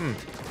so dumb.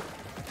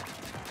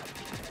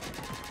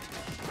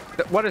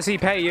 What does he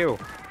pay you?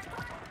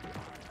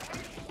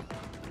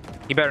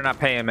 You better not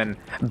pay him in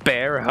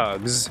bear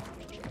hugs.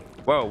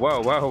 Whoa,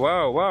 whoa, whoa,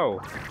 whoa,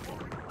 whoa.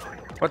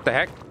 What the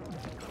heck?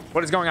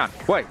 What is going on?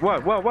 Wait,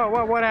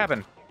 what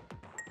happened?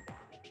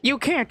 You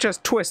can't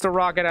just twist a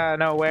rocket out of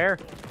nowhere.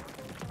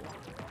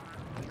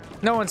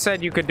 No one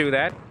said you could do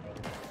that.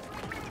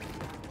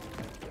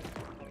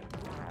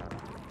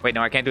 Wait,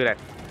 no, I can't do that.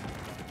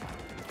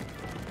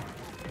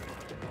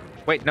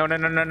 Wait, no.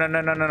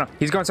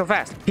 He's going so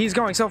fast. He's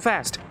going so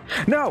fast.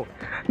 No,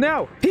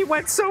 he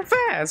went so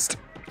fast.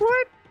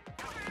 What?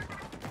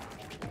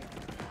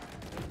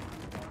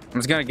 I'm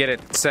just gonna get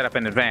it set up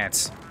in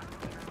advance.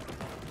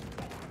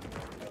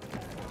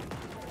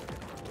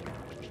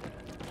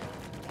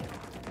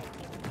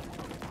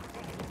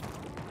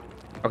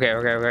 Okay.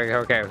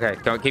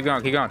 Don't keep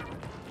going.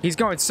 He's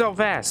going so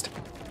fast.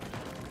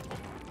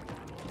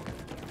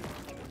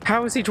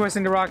 How is he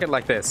twisting the rocket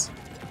like this?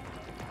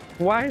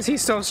 Why is he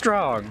so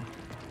strong?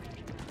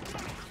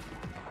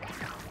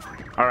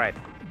 All right,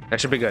 that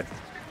should be good.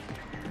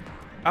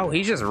 Oh,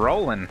 he's just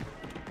rolling.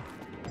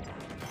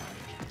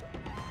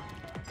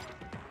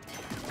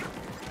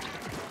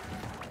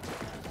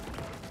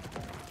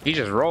 He's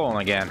just rolling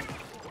again.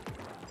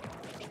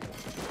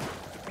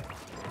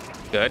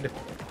 Good.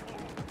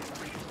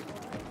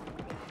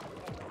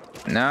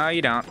 No,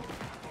 you don't.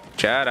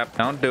 Shut up.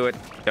 Don't do it.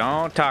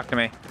 Don't talk to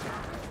me.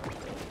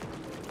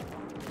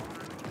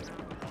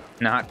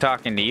 Not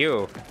talking to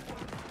you.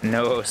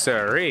 No,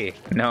 sirree.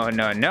 No.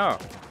 None of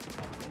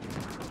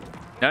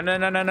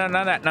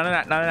that.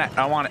 I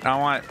don't want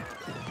it.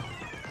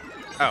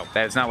 Oh,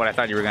 that's not what I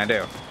thought you were gonna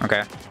do.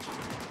 Okay.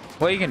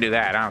 Well, you can do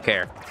that. I don't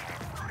care.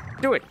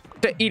 Do it.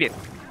 Eat it.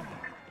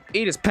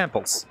 Eat his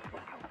pimples.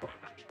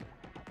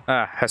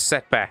 A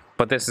setback.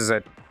 But this is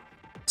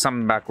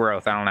something about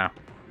growth. I don't know.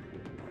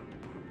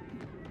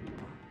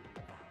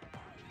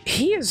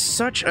 He is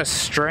such a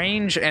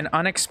strange and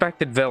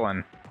unexpected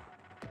villain.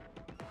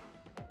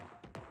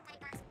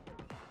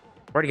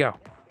 Where'd he go?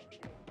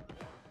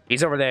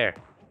 He's over there.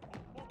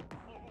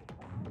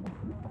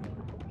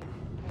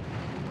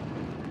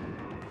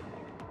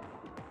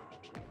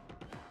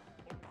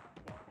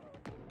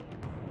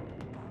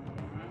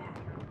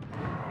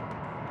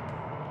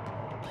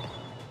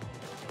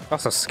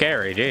 Also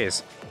scary,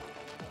 jeez.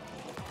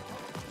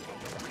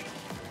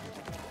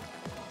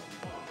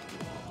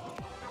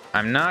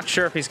 I'm not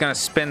sure if he's gonna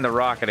spin the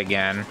rocket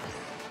again.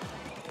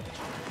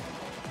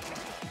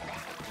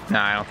 No,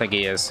 I don't think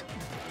he is.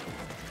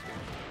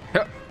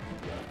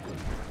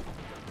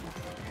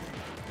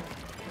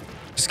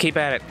 Just keep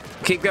at it.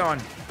 Keep going.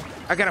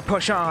 I gotta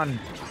push on.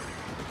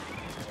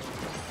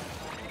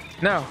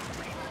 No.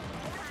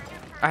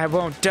 I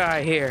won't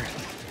die here.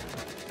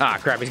 Ah,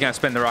 crap. He's gonna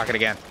spin the rocket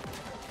again.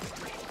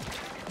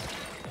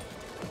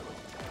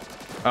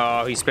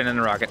 Oh, he's spinning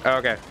the rocket.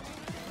 Okay.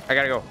 I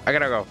gotta go. I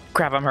gotta go.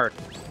 Crap, I'm hurt.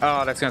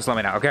 Oh, that's gonna slow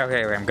me down. Okay,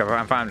 okay, I'm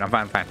fine. I'm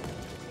fine. I'm fine.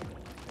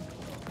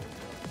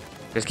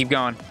 Just keep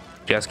going.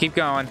 Just keep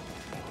going.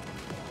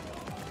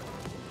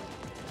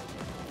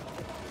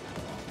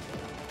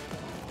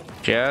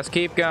 Just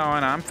keep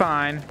going. I'm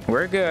fine.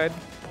 We're good.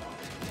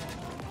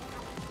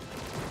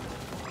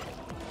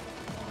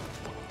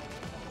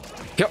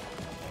 Go.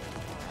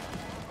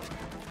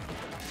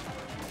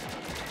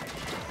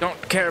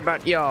 Don't care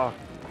about y'all.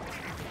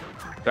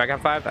 Do I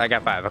got 5? I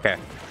got 5. Okay.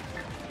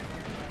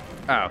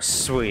 Oh,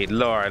 sweet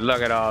Lord.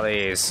 Look at all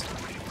these.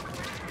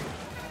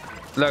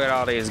 Look at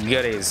all these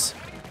goodies.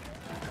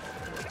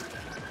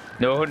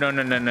 No, no,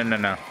 no, no, no, no,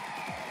 no.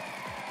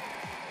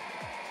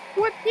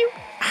 What? You?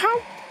 How?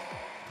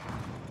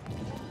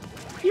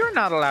 You're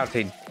not allowed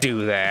to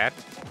do that.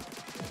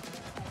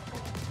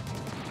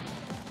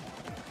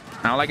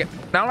 I don't like it.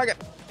 I don't like it.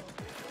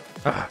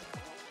 Ugh.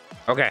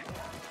 Okay.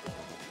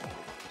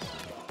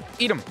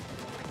 Eat him.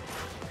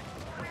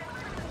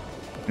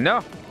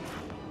 No.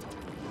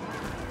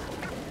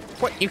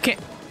 What? You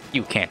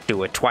can't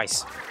do it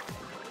twice.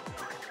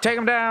 Take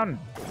him down.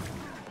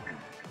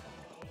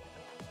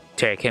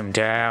 Take him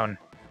down.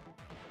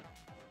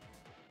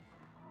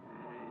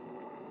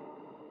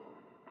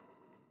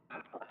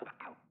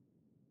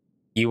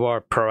 You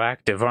are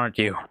proactive, aren't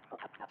you?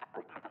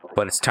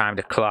 But it's time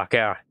to clock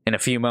out. In a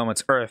few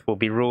moments, Earth will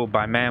be ruled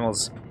by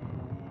mammals.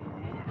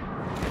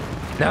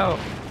 No!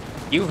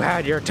 You've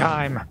had your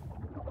time!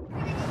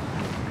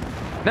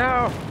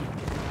 No!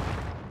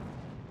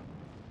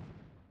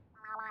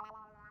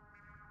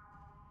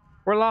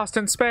 We're lost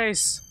in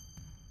space!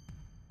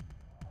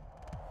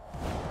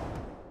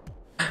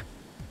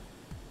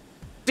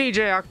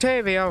 DJ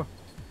Octavio!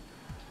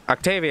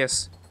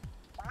 Octavius.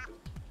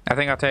 I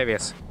think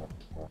Octavius.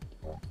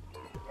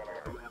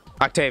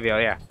 Octavio,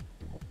 yeah.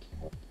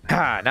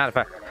 Ha, not if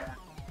I...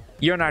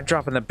 You're not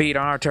dropping the beat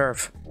on our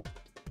turf.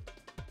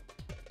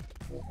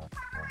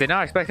 Did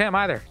not expect him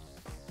either.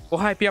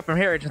 We'll hype you up from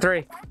here, Agent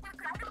 3.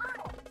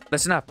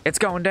 Listen up, it's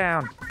going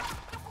down.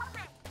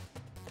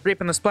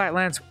 Reaping the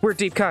Splatlands, we're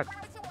deep cut.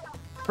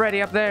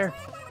 Ready up there.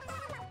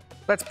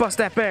 Let's bust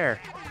that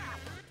bear.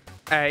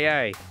 Hey,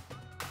 hey.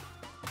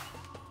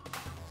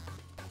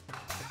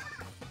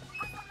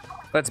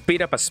 Let's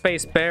beat up a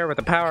space bear with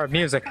the power of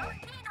music.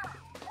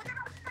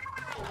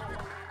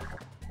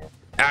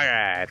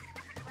 Alright.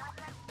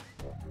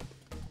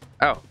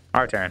 Oh,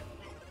 our turn.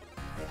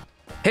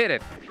 Hit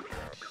it.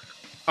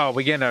 Oh,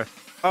 we get a...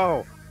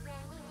 Oh.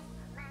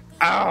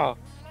 Oh.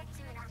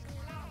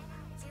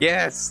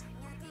 Yes.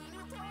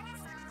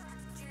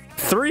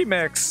 3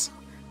 mix.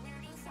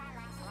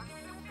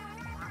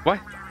 What?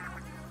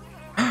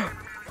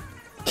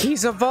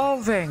 He's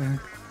evolving.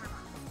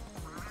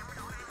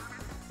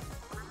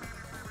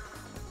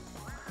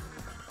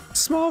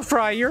 Small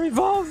Fry, you're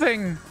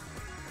evolving.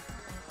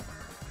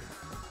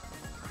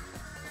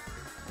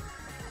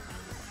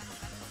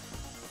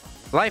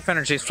 Life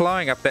energy is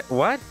flowing up there.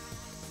 What?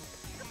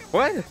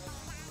 What?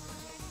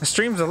 The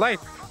streams of light.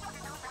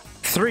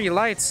 3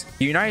 lights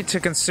unite to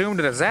consume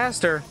the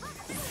disaster.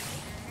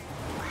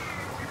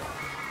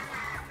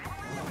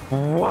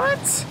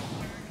 What?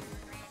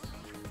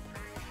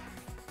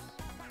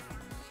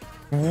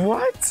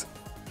 What?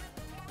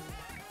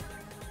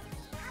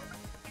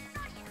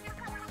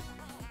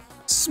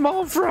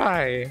 Small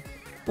Fry.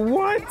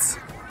 What?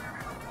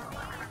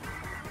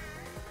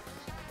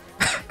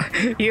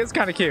 He is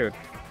kind of cute.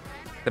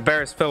 The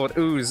bear is filled with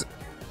ooze.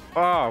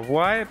 Oh,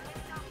 what?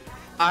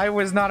 I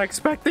was not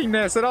expecting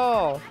this at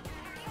all.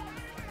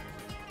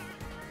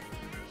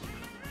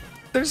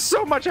 There's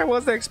so much I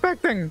wasn't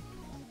expecting.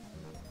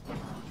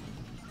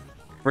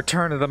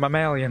 Return of the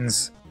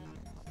mammalians.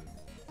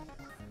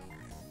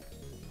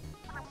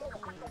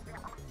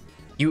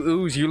 You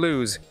ooze, you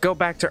lose. Go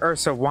back to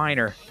Ursa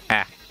Weiner.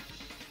 Ah.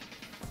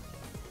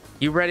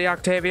 You ready,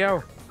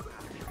 Octavio?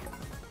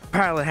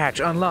 Pilot hatch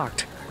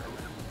unlocked.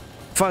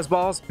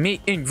 Fuzzballs,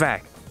 meet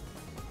Ingvac.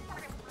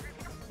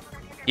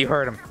 You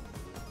heard him.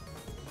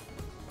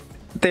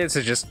 This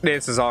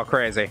is all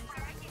crazy.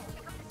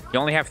 You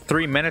only have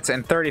 3 minutes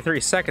and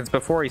 33 seconds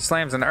before he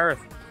slams into Earth.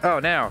 Oh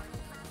no.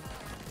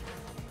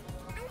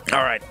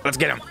 Alright, let's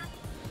get him.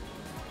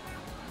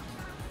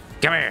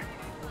 Come here.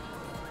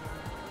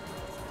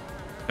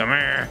 Come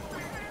here.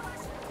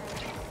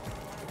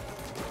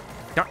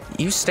 No,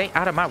 you stay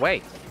out of my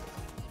way.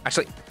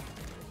 Actually.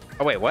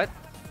 Oh wait, what?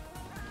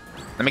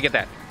 Let me get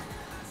that.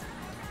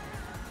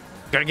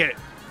 Gotta get it.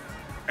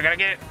 I gotta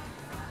get it.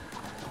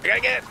 I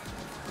gotta get it.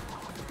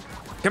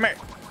 Come here.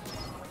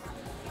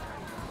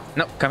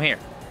 No, come here.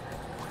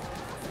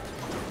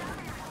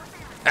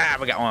 Ah,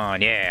 we got one.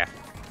 Yeah.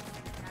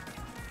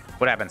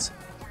 What happens?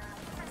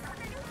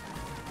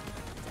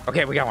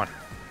 Okay, we got one.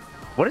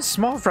 What is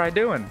Small Fry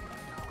doing?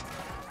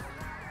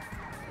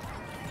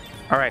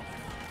 All right.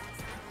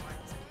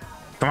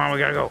 Come on, we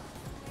gotta go.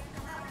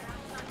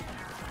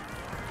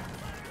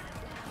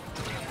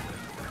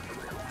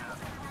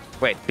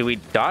 Wait, do we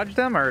dodge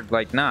them or,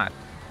 like, not?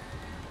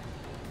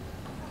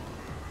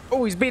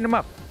 Oh, he's beating him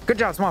up. Good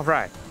job, small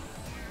fry.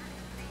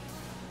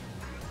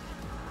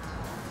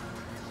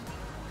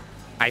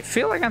 I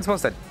feel like I'm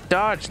supposed to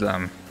dodge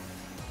them.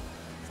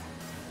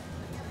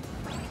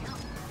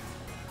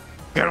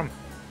 Get him.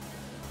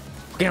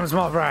 Get him,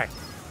 small fry.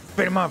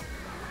 Beat him up.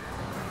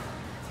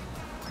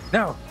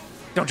 No.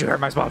 Don't you hurt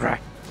my small fry.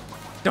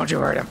 Don't you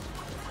hurt him.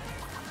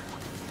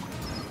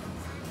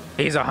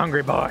 He's a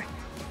hungry boy.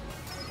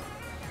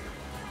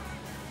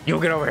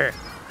 You get over here.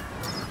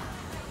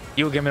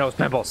 You give me those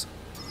pimples.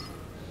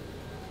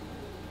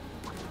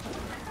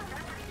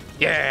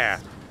 Yeah.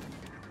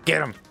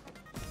 Get him.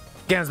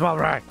 Get him, small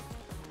fry.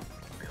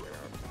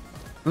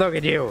 Look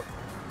at you.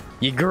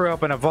 You grew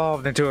up and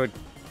evolved into a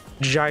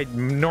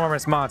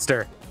ginormous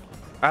monster.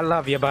 I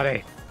love you,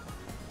 buddy.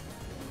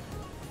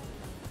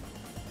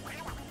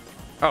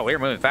 Oh, we're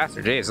moving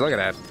faster. Jeez, look at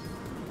that.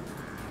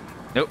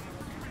 Nope.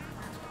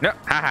 Nope.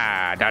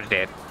 Haha, dodged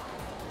it.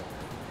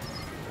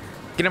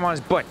 Get him on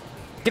his butt.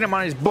 Get him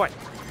on his butt.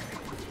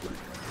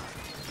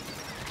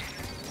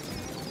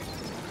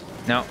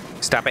 No,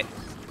 stop it.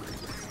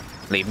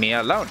 Leave me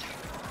alone.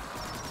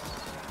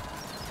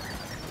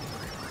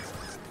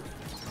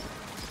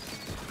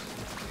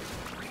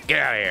 Get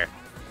out of here.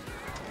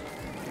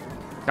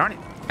 Darn it.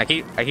 I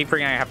keep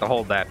forgetting I have to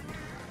hold that.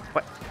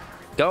 What?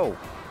 Go.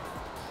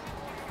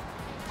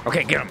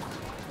 Okay, get him.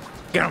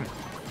 Get him.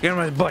 Get him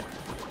on his butt.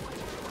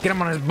 Get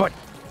him on his butt.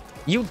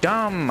 You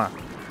dumb.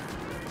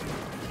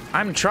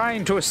 I'm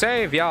trying to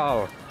save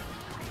y'all.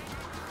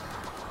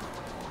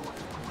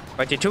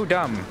 But you're too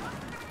dumb.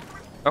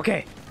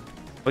 Okay.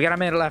 We got a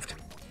minute left.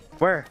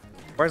 Where's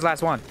the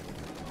last one?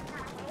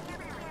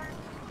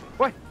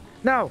 What?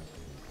 No.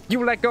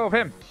 You let go of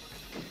him.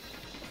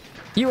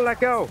 You let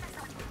go.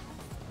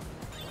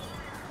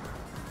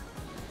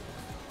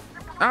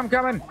 I'm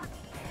coming.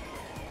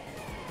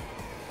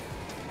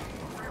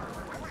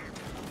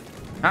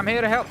 I'm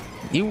here to help.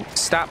 You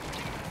stop.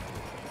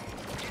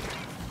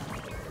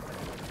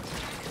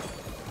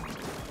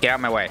 Get out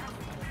of my way.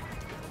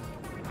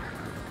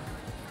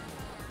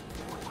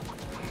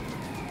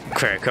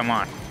 Okay, come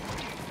on.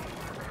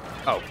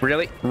 Oh,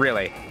 really?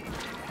 Really?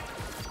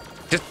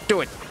 Just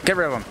do it. Get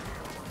rid of him.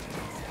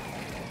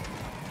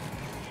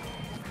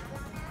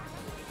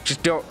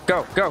 Just do it.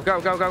 Go, go,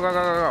 go, go, go, go, go,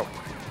 go, go.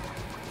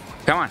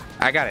 Come on.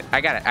 I got it. I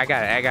got it. I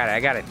got it. I got it. I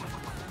got it.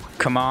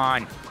 Come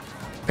on.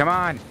 Come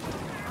on.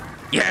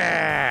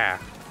 Yeah!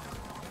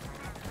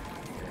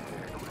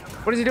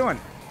 What is he doing?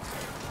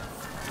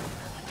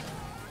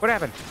 What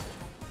happened?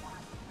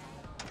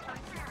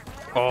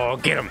 Oh,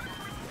 get him.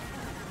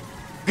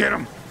 Get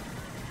him.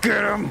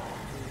 Get him.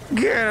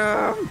 Get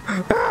him.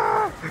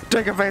 Ah!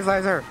 Take a phase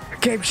laser.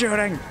 Keep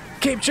shooting.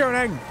 Keep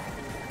shooting.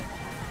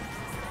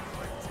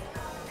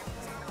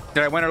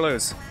 Did I win or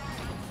lose?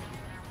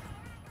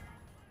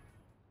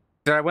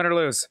 Did I win or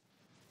lose?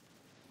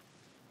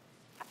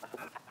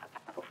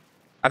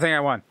 I think I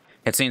won.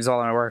 It seems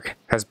all my work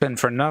has been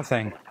for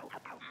nothing.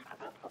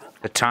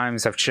 The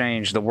times have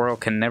changed. The world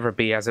can never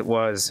be as it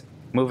was.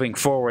 Moving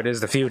forward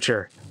is the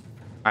future.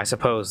 I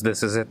suppose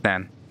this is it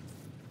then.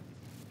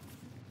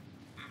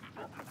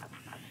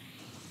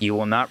 You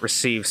will not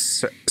receive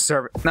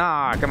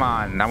Nah, come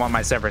on. I want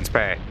my severance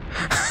pay.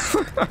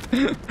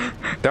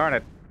 Darn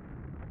it.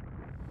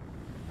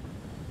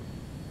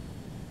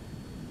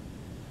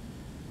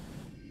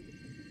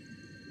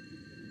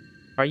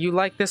 Are you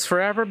like this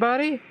forever,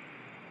 buddy?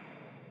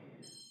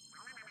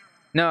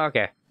 No,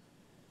 okay.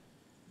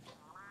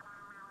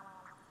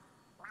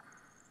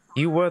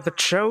 You were the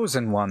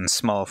chosen one,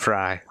 small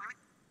fry.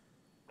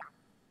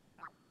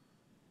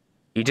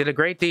 You did a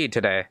great deed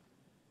today.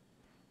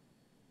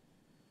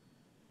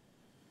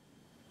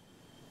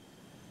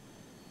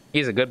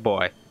 He's a good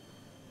boy.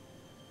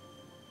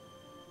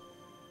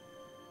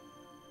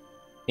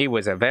 He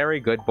was a very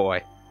good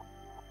boy.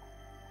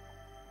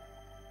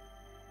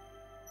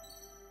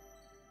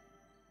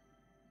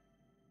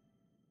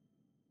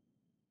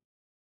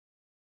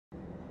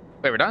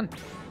 Wait, we're done?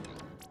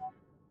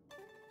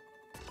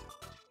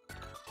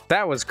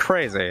 That was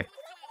crazy.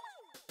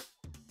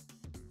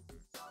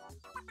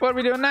 What are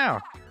we doing now?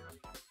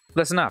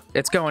 Listen up,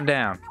 it's going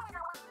down.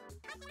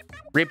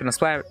 Reaping a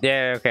splat.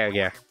 Yeah, okay,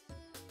 yeah.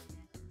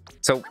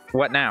 So,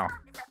 what now?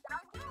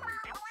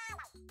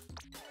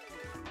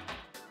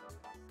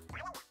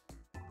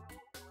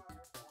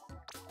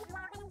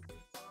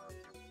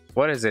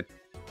 What is it?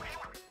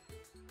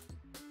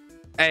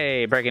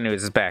 Hey, breaking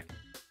news is back.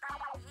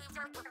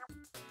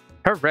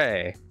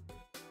 Hooray!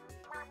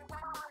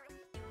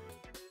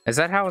 Is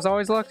that how it's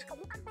always looked?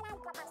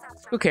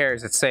 Who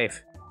cares? It's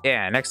safe.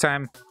 Yeah, next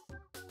time.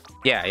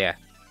 Yeah.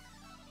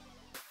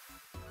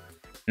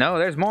 No,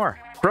 there's more.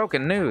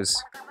 Broken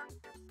news.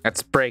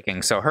 That's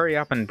breaking, so hurry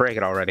up and break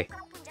it already.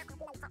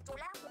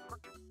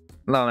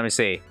 Well, let me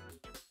see.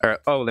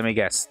 Oh, let me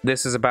guess.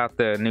 This is about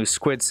the new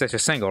Squid Sister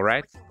single,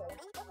 right?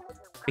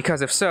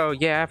 Because if so,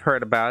 yeah, I've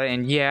heard about it,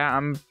 and yeah,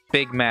 I'm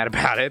big mad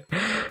about it.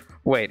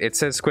 Wait, it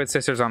says Squid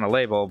Sisters on the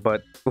label,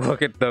 but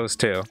look at those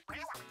two.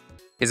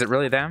 Is it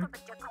really them?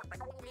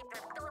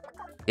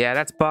 Yeah,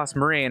 that's Boss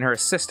Marie and her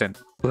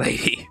assistant,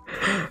 lady.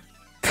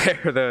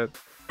 They're the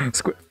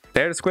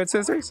Squid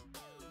Sisters?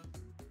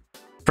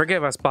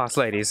 Forgive us, boss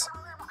ladies.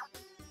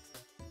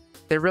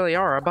 They really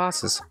are our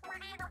bosses.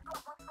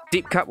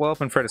 Deep Cut will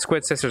open for the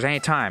Squid Sisters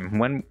anytime.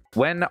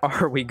 When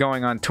are we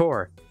going on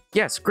tour?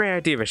 Yes, great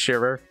idea,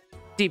 Shiver.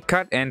 Deep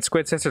Cut and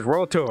Squid Sisters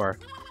World Tour.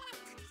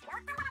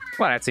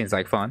 Well, that seems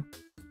like fun.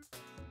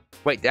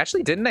 Wait,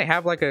 actually, didn't they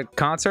have like a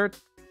concert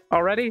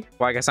already?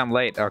 Well, I guess I'm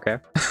late. Okay.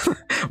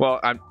 Well,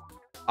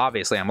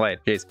 obviously I'm late.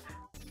 Jeez.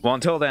 Well,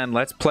 until then,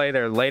 let's play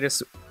their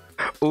latest.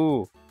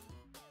 Ooh.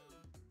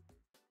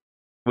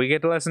 We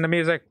get to listen to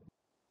music.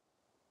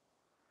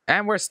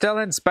 And we're still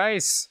in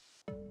space.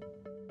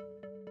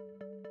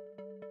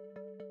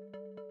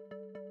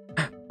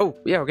 Oh,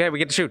 yeah, okay, we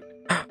get to shoot.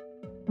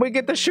 We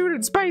get to shoot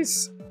in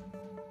space.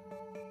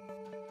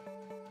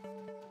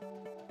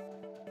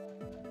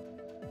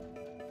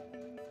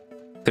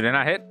 Did it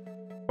not hit?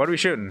 What are we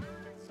shooting?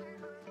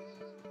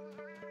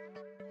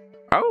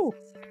 Oh.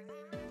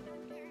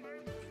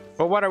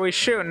 Well, what are we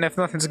shooting if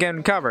nothing's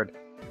getting covered?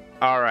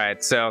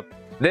 Alright, so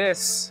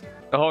the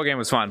whole game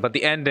was fun, but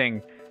the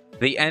ending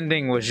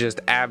was just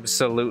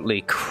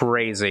absolutely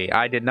crazy.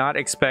 I did not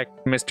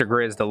expect Mr.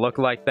 Grizz to look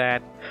like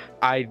that.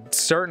 I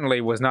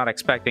certainly was not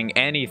expecting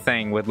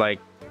anything with, like,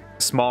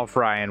 Small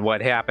Fry and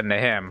what happened to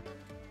him.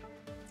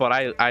 But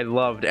I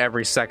loved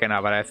every second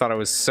of it. I thought it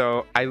was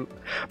so...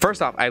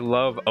 First off, I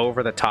love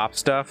over-the-top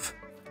stuff.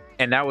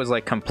 And that was,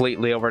 like,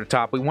 completely over the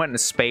top. We went into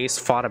space,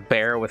 fought a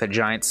bear with a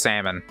giant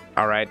salmon.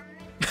 Alright?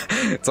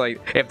 It's like,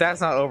 if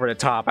that's not over the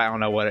top, I don't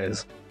know what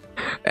is.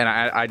 And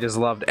I just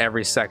loved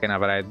every second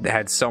of it. I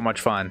had so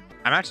much fun.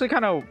 I'm actually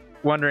kind of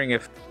wondering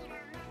if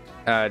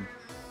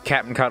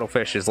Captain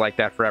Cuttlefish is like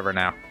that forever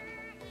now.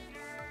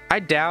 I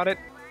doubt it,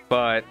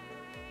 but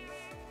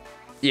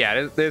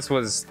yeah, this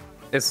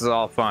is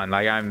all fun.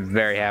 Like, I'm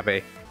very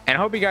happy, and I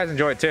hope you guys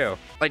enjoy it too.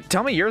 Like,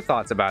 tell me your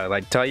thoughts about it.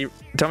 Like, tell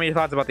me your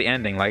thoughts about the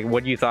ending. Like,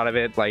 what you thought of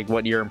it. Like,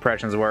 what your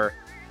impressions were.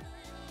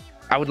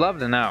 I would love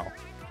to know.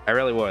 I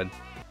really would.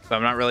 But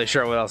I'm not really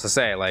sure what else to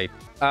say. Like,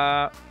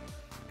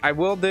 I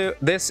will do.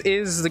 This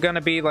is gonna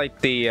be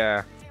like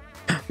the.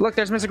 Look,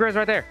 there's Mr. Grizz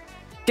right there.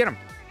 Get him.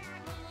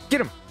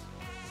 Get him.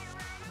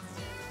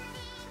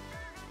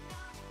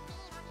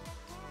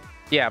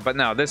 Yeah, but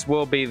no, this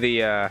will be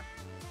the.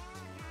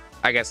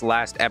 I guess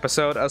last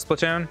episode of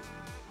Splatoon.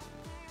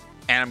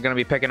 And I'm gonna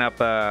be picking up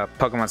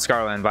Pokemon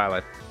Scarlet and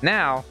Violet.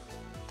 Now,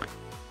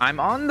 I'm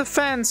on the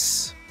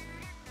fence.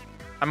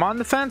 I'm on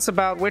the fence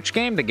about which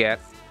game to get.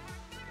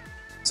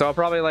 So I'll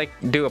probably like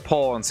do a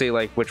poll and see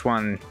like which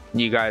one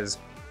you guys.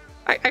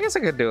 I guess I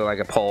could do like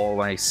a poll,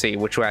 like see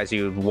which ones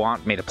you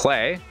want me to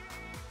play.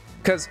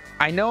 Because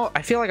I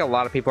feel like a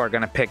lot of people are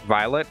gonna pick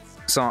Violet,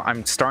 so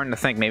I'm starting to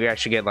think maybe I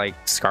should get like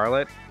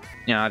Scarlet.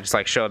 You know, just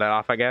like show that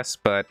off, I guess.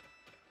 But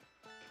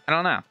I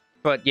don't know.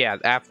 But yeah,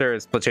 after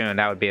Splatoon,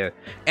 that would be it.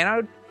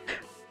 And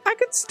I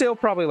could still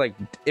probably like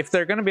if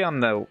they're gonna be on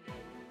the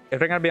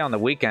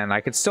weekend,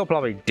 I could still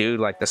probably do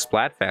like the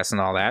Splatfest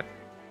and all that,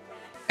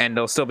 and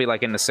they'll still be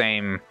like in the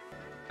same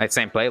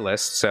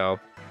playlist. So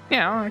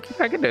yeah,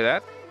 I could do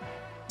that.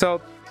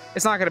 So,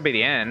 it's not going to be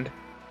the end.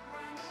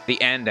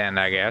 The end,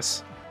 I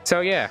guess.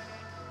 So, yeah.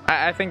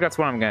 I think that's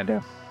what I'm going to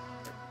do.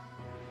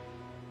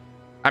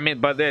 I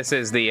mean, but this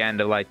is the end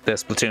of, like, the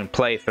Splatoon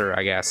playthrough,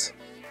 I guess.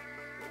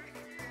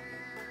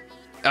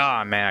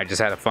 Oh, man, I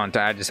just had a fun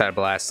time. I just had a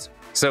blast.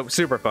 So,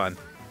 super fun.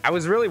 I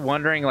was really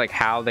wondering, like,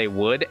 how they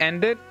would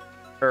end it.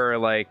 Or,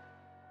 like,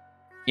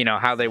 you know,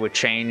 how they would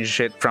change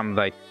it from,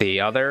 like,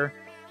 the other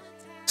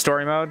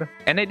story mode.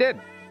 And they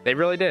did. They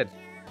really did.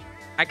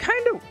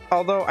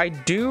 Although I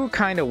do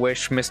kind of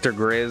wish Mr.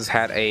 Grizz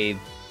had a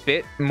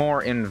bit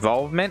more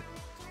involvement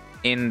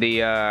in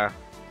the,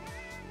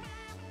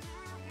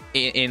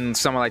 in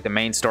some of, like, the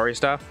main story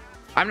stuff.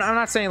 I'm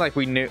not saying, like,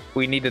 we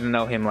needed to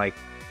know him, like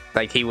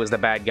he was the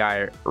bad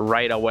guy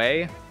right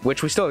away,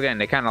 which we still, again,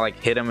 they kind of, like,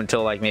 hit him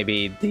until, like,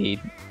 maybe the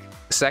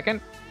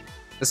second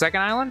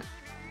island,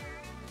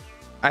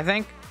 I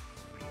think.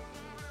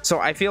 So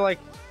I feel like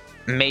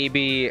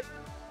maybe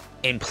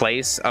in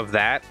place of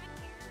that,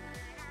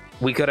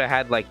 we could have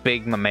had, like,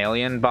 big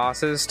mammalian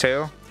bosses,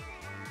 too.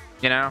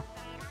 You know?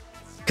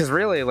 Because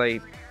really,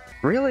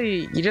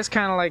 you just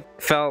kind of,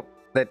 like, felt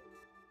that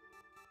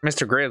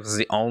Mr. Grizz was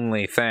the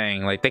only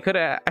thing. Like,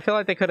 I feel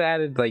like they could have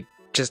added, like,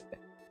 just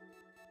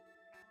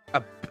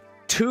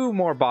 2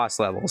 more boss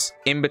levels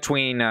in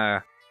between,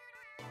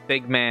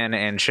 Big Man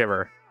and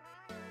Shiver.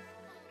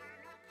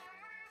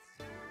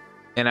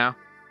 You know?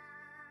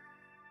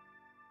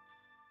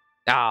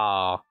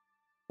 Oh.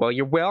 Well,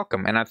 you're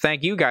welcome, and I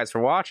thank you guys for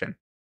watching.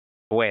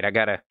 Wait, I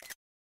gotta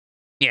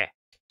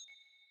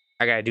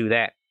do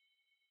that.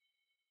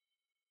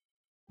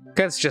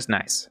 Because it's just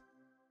nice.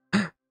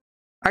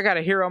 I got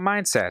a hero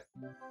mindset.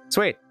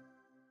 Sweet.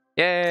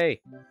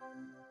 Yay.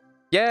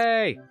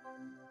 Yay.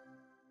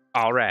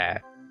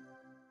 Alright.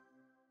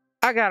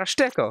 I got a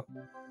stickle.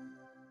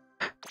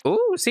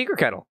 Ooh, secret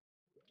kettle.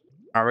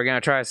 Are we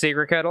gonna try a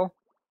secret kettle?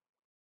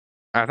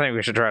 I think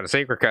we should try the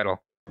secret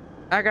kettle.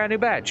 I got a new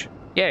badge.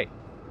 Yay.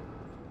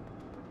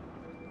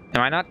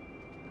 Am I not?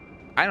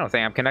 I don't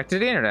think I'm connected to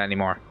the internet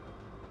anymore.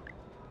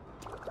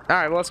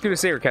 Alright, well, let's do the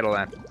secret kettle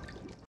then.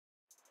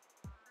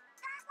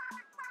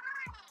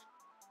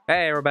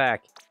 Hey, we're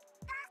back.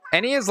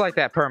 And he is like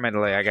that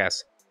permanently, I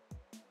guess.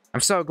 I'm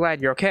so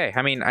glad you're okay.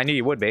 I mean, I knew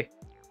you would be.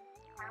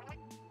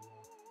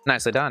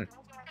 Nicely done.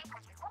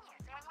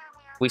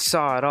 We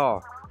saw it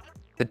all.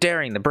 The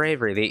daring, the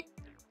bravery, the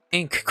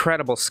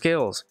incredible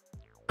skills.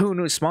 Who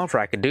knew Small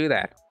Fry could do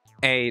that?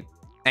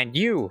 And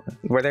you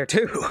were there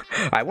too.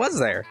 I was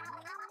there.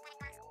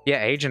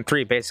 Yeah, Agent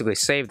 3 basically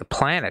saved the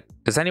planet.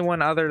 Does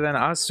anyone other than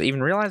us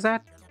even realize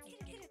that?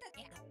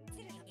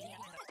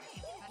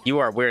 You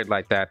are weird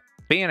like that.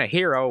 Being a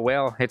hero,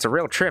 well, it's a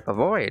real trip, a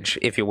voyage,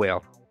 if you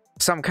will.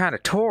 Some kind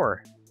of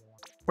tour.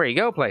 Where you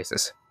go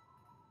places.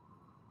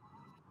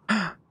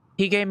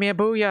 He gave me a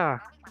booyah.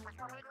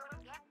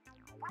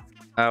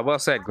 Well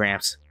said,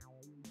 Gramps.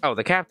 Oh,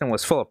 the captain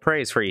was full of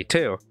praise for you,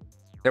 too.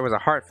 There was a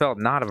heartfelt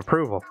nod of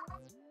approval.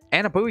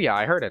 And a booyah,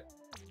 I heard it.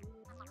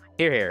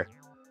 Hear, hear.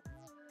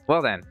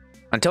 Well then,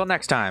 until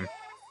next time,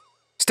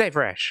 stay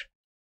fresh.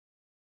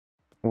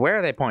 Where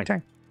are they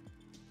pointing?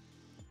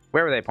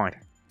 Where were they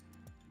pointing?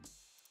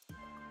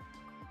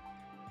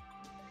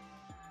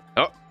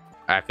 Oh,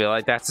 I feel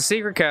like that's a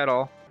secret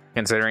kettle,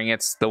 considering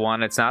it's the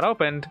one that's not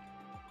opened.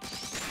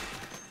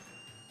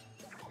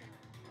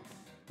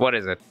 What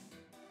is it?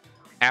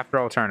 After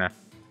Alterna.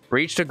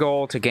 Reached a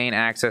goal to gain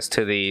access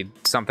to the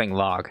something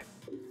log.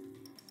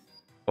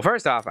 Well,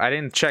 first off, I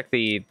didn't check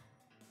these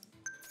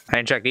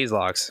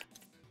logs.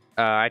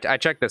 I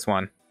checked this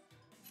one.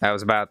 That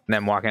was about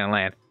them walking on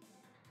land.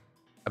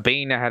 A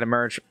being that had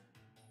emerged.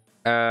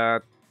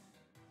 I'll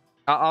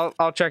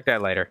check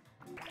that later.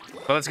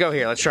 But let's go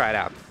here. Let's try it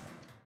out.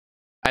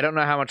 I don't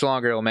know how much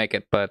longer it'll make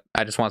it, but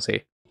I just want to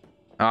see.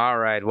 All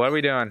right, what are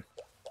we doing?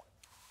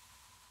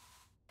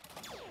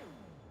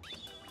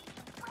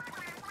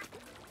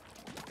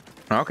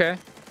 Okay.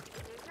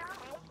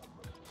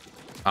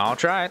 I'll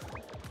try it.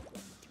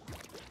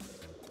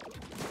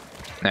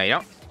 No, you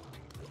don't.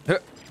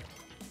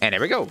 And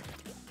there we go.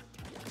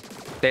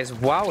 There's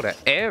water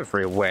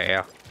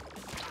everywhere.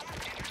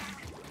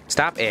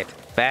 Stop it.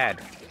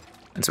 Bad.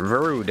 It's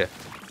rude.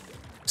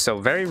 So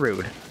very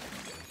rude.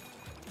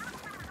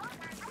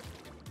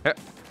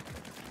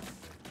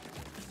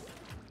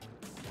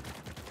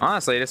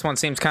 Honestly, this one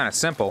seems kind of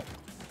simple.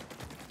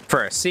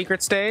 For a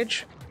secret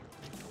stage,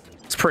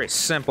 it's pretty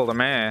simple to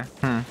me.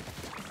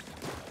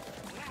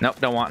 Nope,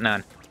 don't want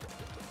none.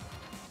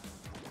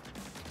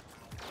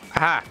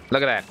 Aha,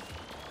 look at that.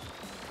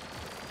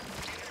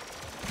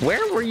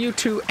 Where were you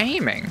two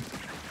aiming?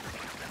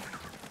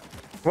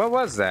 What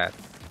was that?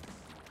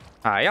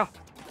 Ah, yeah.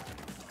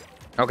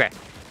 Okay.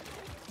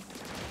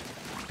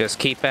 Just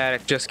keep at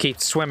it. Just keep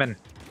swimming.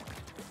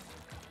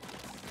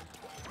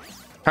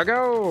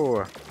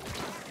 Go!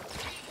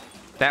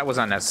 That was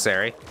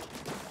unnecessary.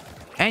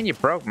 And you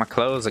broke my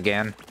clothes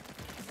again.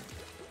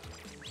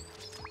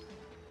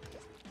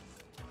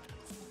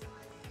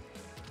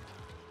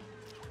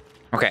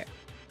 Okay.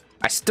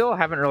 I still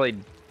haven't really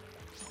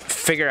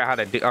figured out how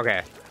to do...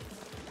 Okay.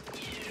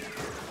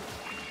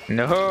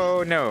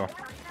 No, no.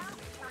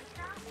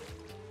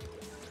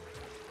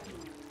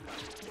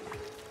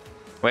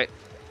 Wait.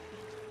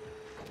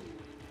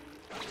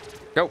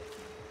 Go.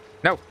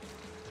 No.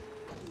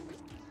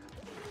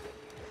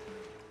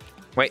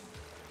 Wait.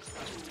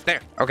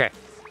 There. Okay.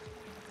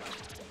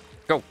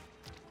 Go.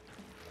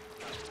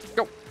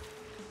 Go.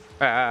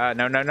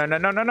 No, no, no, no, no,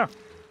 no, no.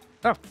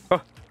 No.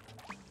 Oh.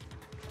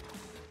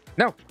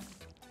 No.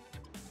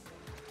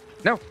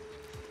 No.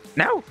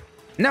 No.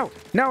 No.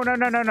 No, no,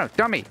 no, no, no.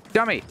 Dummy.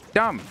 Dummy.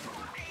 Dumb.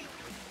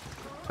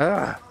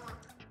 Ugh.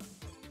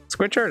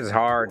 Squidward is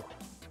hard.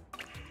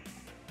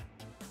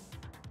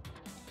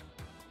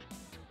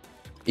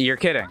 You're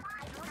kidding.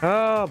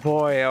 Oh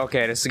boy,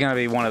 okay, this is gonna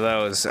be one of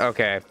those.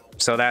 Okay,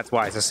 so that's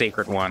why it's a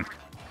secret one.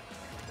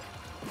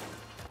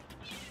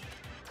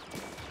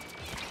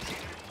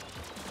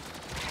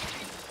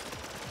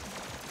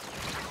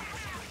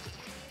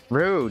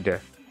 Rude.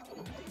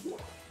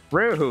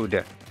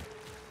 Rude.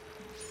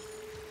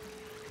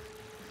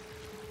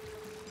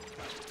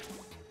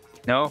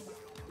 No.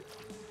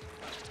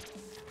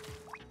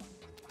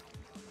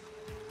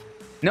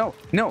 No,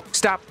 no,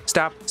 stop,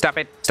 stop, stop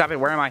it, stop it,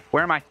 where am I,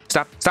 where am I,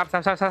 stop, stop,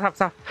 stop, stop, stop, stop,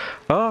 stop,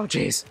 oh,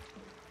 jeez.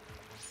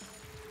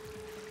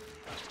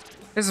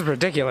 This is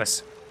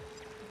ridiculous.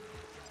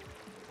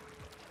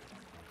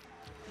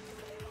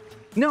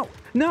 No,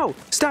 no,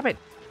 stop it,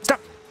 stop,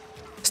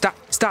 stop,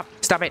 stop,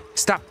 stop it,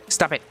 stop,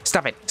 stop it,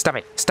 stop it, stop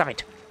it, stop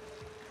it.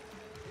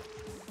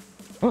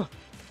 Oh.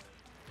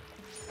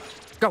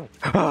 Go,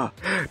 oh,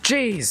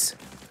 jeez,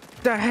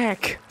 the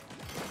heck.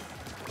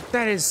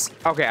 That is,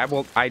 okay,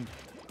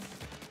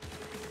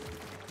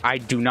 I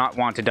do not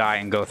want to die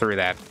and go through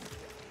that.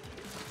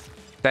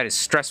 That is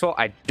stressful.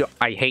 I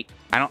hate,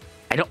 I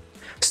don't,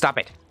 stop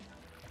it.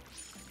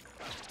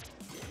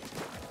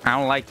 I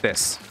don't like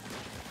this.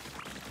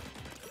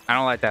 I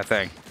don't like that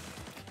thing.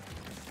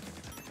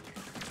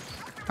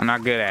 I'm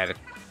not good at it.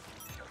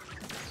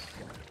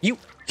 You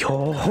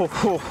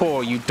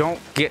don't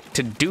get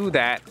to do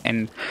that,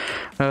 and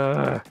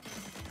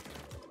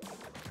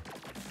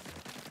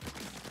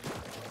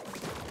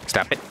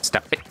stop it,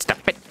 stop it,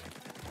 stop it.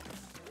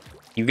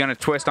 You gonna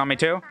twist on me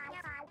too?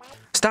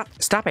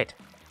 Stop it.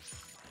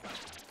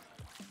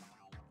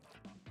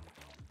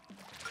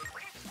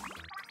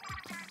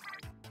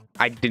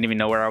 I didn't even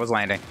know where I was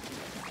landing.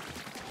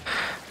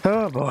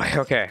 Oh boy,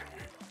 okay.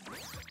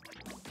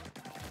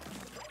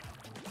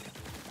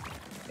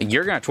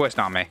 You're gonna twist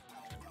on me.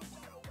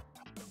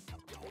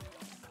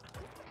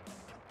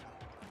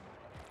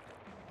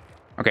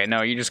 Okay,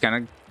 no, you're just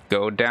gonna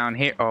go down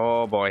here.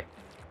 Oh boy.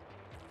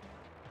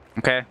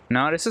 Okay,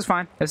 no, this is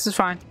fine. This is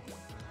fine.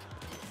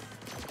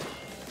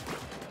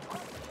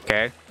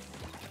 Okay.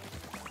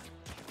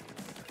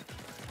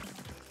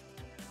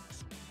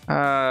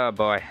 Oh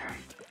boy.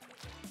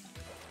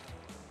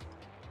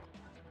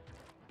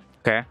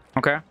 Okay,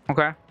 okay,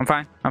 okay. I'm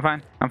fine. I'm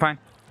fine. I'm fine.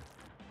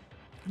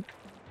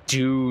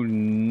 Do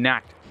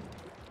not.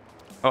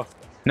 Oh,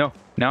 no,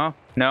 no,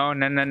 no,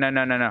 no, no, no,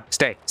 no, no, no.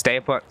 Stay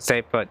put,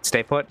 stay put,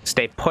 stay put,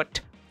 stay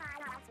put.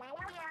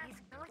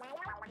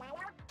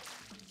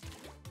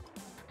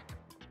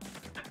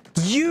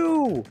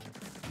 You!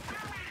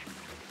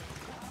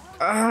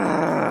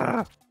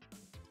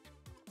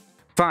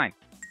 Fine.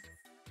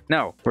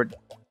 No, we're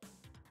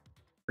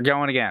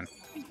going again.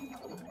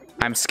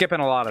 I'm skipping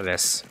a lot of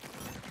this.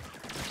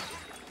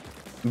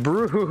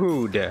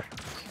 Rude.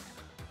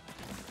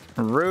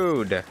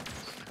 Rude.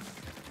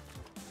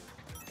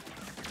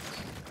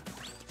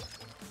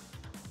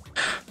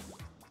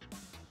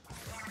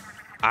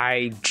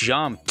 I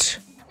jumped.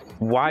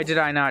 Why did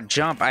I not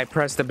jump? I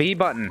pressed the B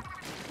button.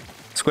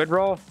 Squid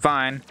roll?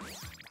 Fine.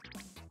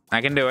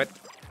 I can do it.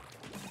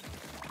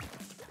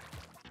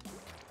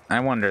 I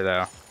wonder,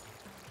 though.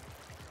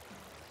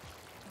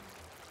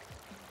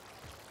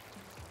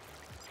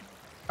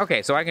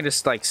 Okay, so I can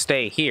just, like,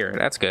 stay here.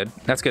 That's good.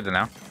 That's good to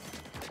know.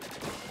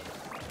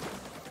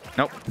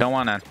 Nope, don't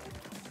want to.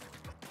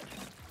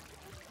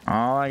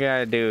 All I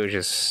gotta do is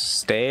just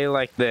stay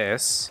like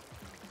this.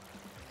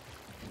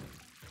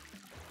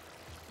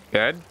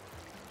 Good.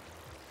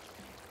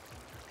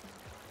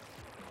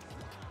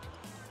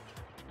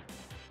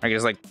 I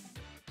guess, like...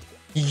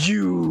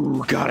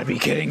 You gotta be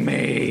kidding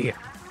me!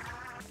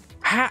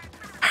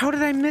 How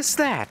did I miss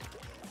that?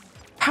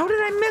 How did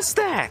I miss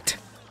that?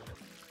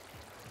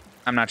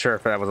 I'm not sure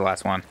if that was the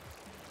last one.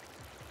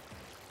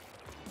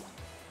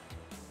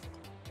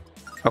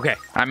 Okay,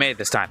 I made it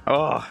this time.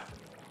 Oh.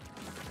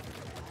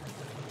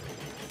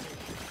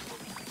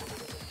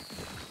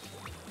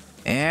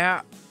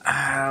 Yeah,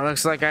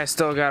 looks like I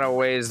still got a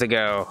ways to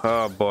go.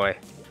 Oh boy.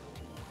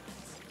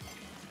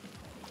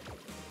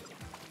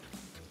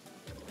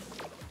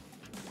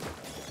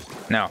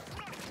 No.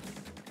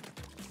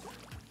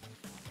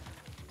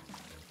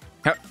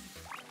 Yep.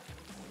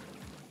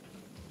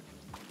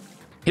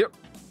 Yep.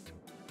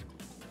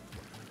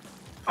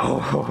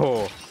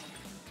 Oh.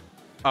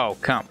 Oh,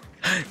 come.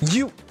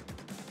 You.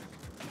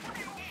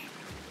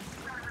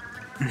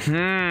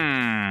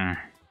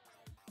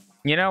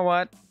 You know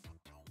what?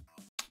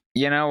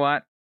 You know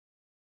what?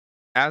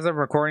 As of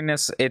recording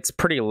this, it's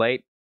pretty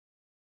late.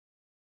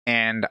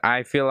 And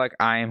I feel like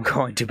I am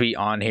going to be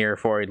on here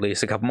for at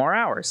least a couple more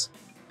hours.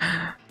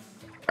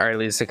 Or at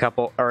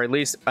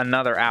least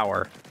another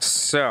hour.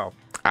 So,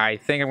 I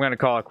think I'm going to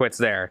call it quits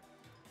there.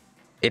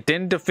 It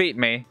didn't defeat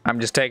me. I'm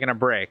just taking a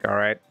break,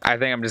 alright? I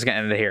think I'm just going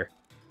to end it here.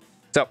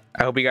 So,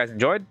 I hope you guys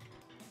enjoyed.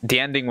 The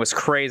ending was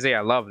crazy.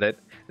 I loved it.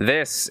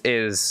 This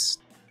is...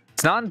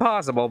 It's not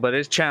impossible, but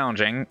it's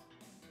challenging.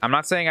 I'm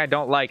not saying I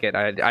don't like it.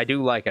 I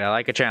do like it. I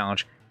like a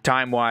challenge.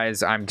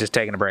 Time-wise, I'm just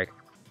taking a break.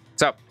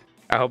 So,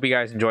 I hope you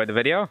guys enjoyed the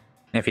video.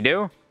 If you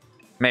do,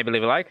 maybe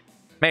leave a like.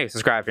 Maybe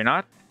subscribe if you're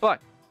not. But,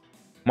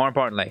 more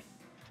importantly,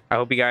 I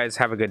hope you guys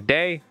have a good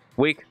day,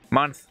 week,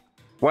 month,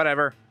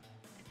 whatever.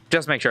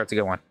 Just make sure it's a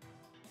good one.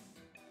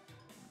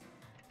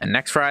 And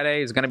next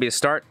Friday is going to be the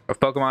start of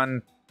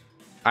Pokemon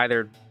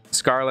either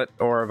Scarlet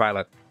or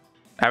Violet.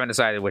 I haven't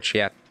decided which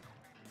yet.